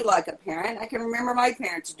warn you like a parent. I can remember my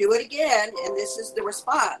parents, do it again, and this is the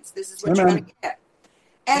response. This is what you're going to get.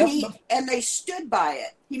 And they stood by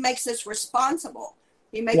it. He makes us responsible.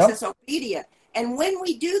 He makes us obedient. And when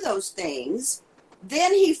we do those things,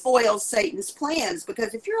 then he foils Satan's plans,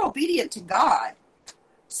 because if you're obedient to God,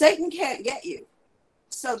 Satan can't get you.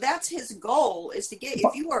 So that's his goal, is to get you.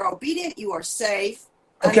 If you are obedient, you are safe.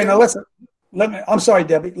 Okay, now listen. I'm sorry,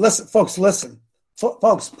 Debbie. Listen, folks, listen.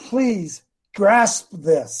 Folks, please grasp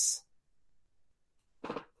this.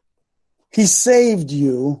 He saved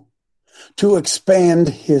you to expand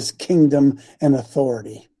his kingdom and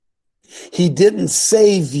authority. He didn't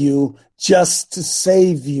save you just to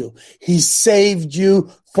save you. He saved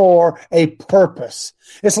you for a purpose.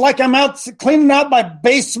 It's like I'm out cleaning out my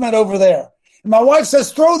basement over there. And my wife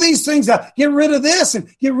says, throw these things out. Get rid of this and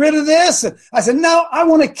get rid of this. And I said, no, I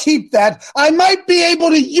want to keep that. I might be able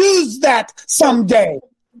to use that someday.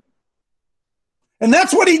 And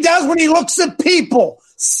that's what he does when he looks at people.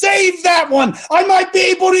 Save that one. I might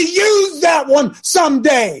be able to use that one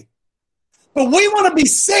someday. But we want to be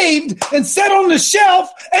saved and set on the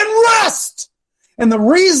shelf and rest. And the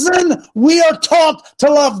reason we are taught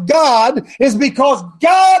to love God is because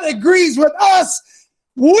God agrees with us.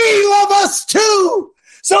 We love us too.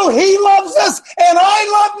 So he loves us and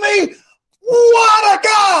I love me. What a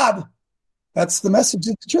God. That's the message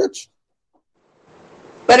of the church.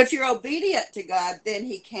 But if you're obedient to God, then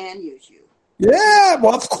he can use you. Yeah,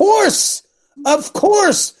 well, of course. Of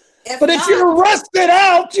course. If If you're rusted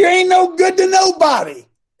out, you ain't no good to nobody.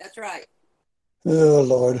 That's right. Oh,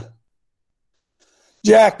 Lord.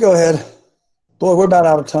 Jack, go ahead. Boy, we're about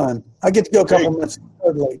out of time. I get to go a couple minutes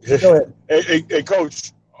late. Go ahead. Hey,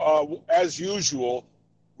 Coach, as usual,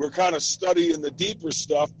 we're kind of studying the deeper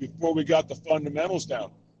stuff before we got the fundamentals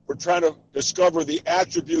down. We're trying to discover the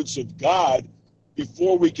attributes of God.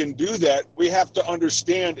 Before we can do that, we have to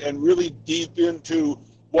understand and really deep into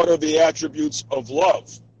what are the attributes of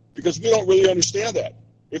love, because we don't really understand that.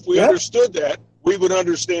 If we understood that, we would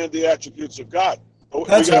understand the attributes of God. But we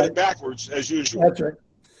got it backwards, as usual. That's right.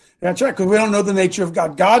 That's right, because we don't know the nature of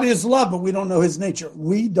God. God is love, but we don't know his nature.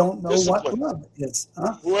 We don't know what love is.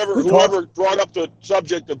 Huh? Whoever brought up the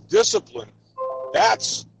subject of discipline,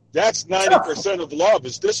 that's 90% of love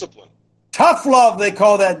is discipline. Tough love, they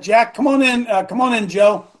call that, Jack. Come on in,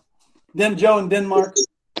 Joe. Then Joe in Denmark.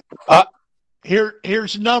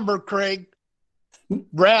 Here's a number, Craig.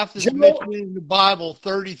 Wrath is mentioned in the Bible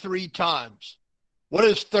 33 times. What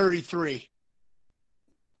is 33?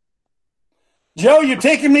 Joe, you're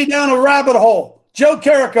taking me down a rabbit hole. Joe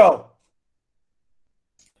Carrico.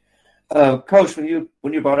 Coach, when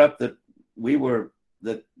you brought up that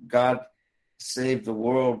God saved the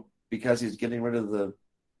world because he's getting rid of the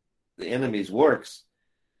enemy's works,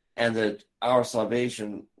 and that our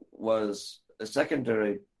salvation was a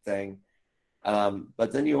secondary thing,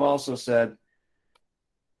 but then you also said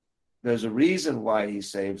there's a reason why he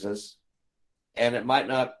saves us, and it might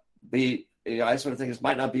not be, I sort of think it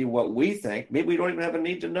might not be what we think. Maybe we don't even have a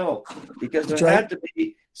need to know, because there had to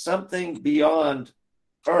be something beyond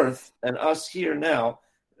earth and us here now,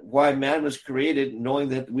 why man was created, knowing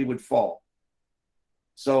that we would fall.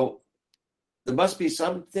 So there must be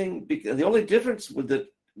something. The only difference with the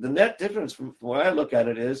net difference from where I look at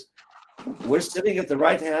it is we're sitting at the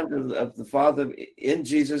right hand of the Father in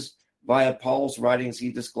Jesus via Paul's writings.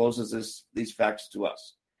 He discloses these facts to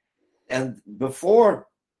us. And before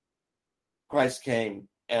Christ came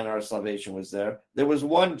and our salvation was there was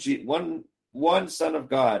one Son of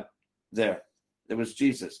God there. There was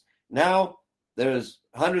Jesus. Now there's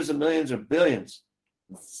hundreds of millions or billions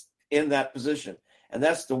in that position. And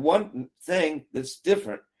that's the one thing that's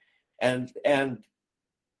different. And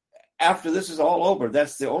after this is all over,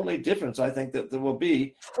 that's the only difference I think that there will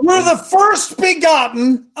be. We're the first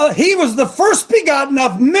begotten. He was the first begotten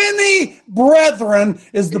of many brethren.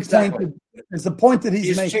 Is the point? Is the point that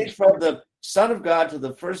he's making? Changed from the Son of God to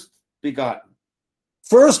the first begotten.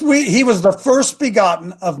 He was the first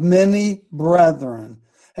begotten of many brethren.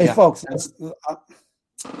 Hey, folks,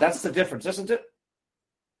 that's the difference, isn't it?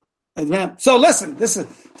 Amen. So listen, this is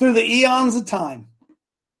through the eons of time.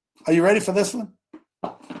 Are you ready for this one?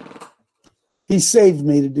 He saved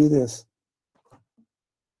me to do this.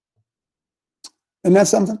 Isn't that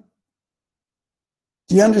something?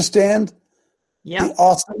 Do you understand the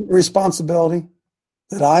awesome responsibility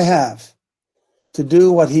that I have to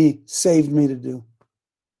do what he saved me to do?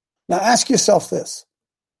 Now ask yourself this.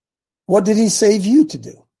 What did he save you to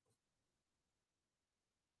do?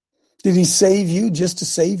 Did he save you just to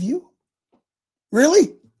save you?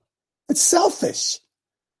 Really? It's selfish.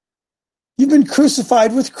 You've been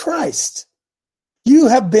crucified with Christ. You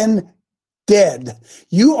have been dead.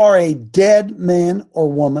 You are a dead man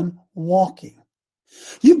or woman walking.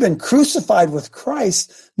 You've been crucified with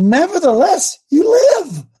Christ. Nevertheless, you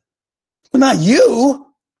live. But not you.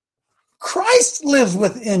 Christ lives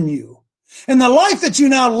within you. And the life that you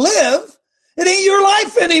now live, it ain't your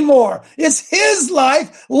life anymore. It's his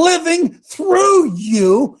life living through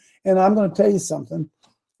you. And I'm going to tell you something.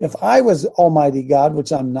 If I was Almighty God,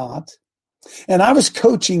 which I'm not, and I was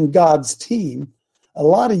coaching God's team, a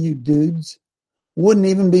lot of you dudes wouldn't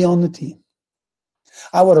even be on the team.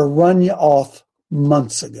 I would have run you off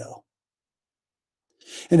months ago.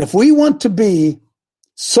 And if we want to be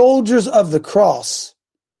soldiers of the cross,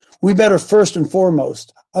 we better first and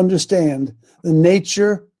foremost understand the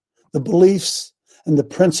nature, the beliefs, and the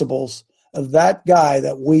principles of that guy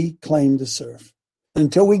that we claim to serve.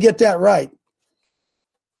 Until we get that right,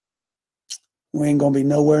 we ain't going to be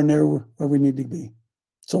nowhere near where we need to be.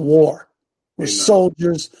 It's a war. We're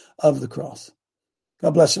soldiers of the cross.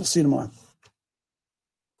 God bless you. See you tomorrow.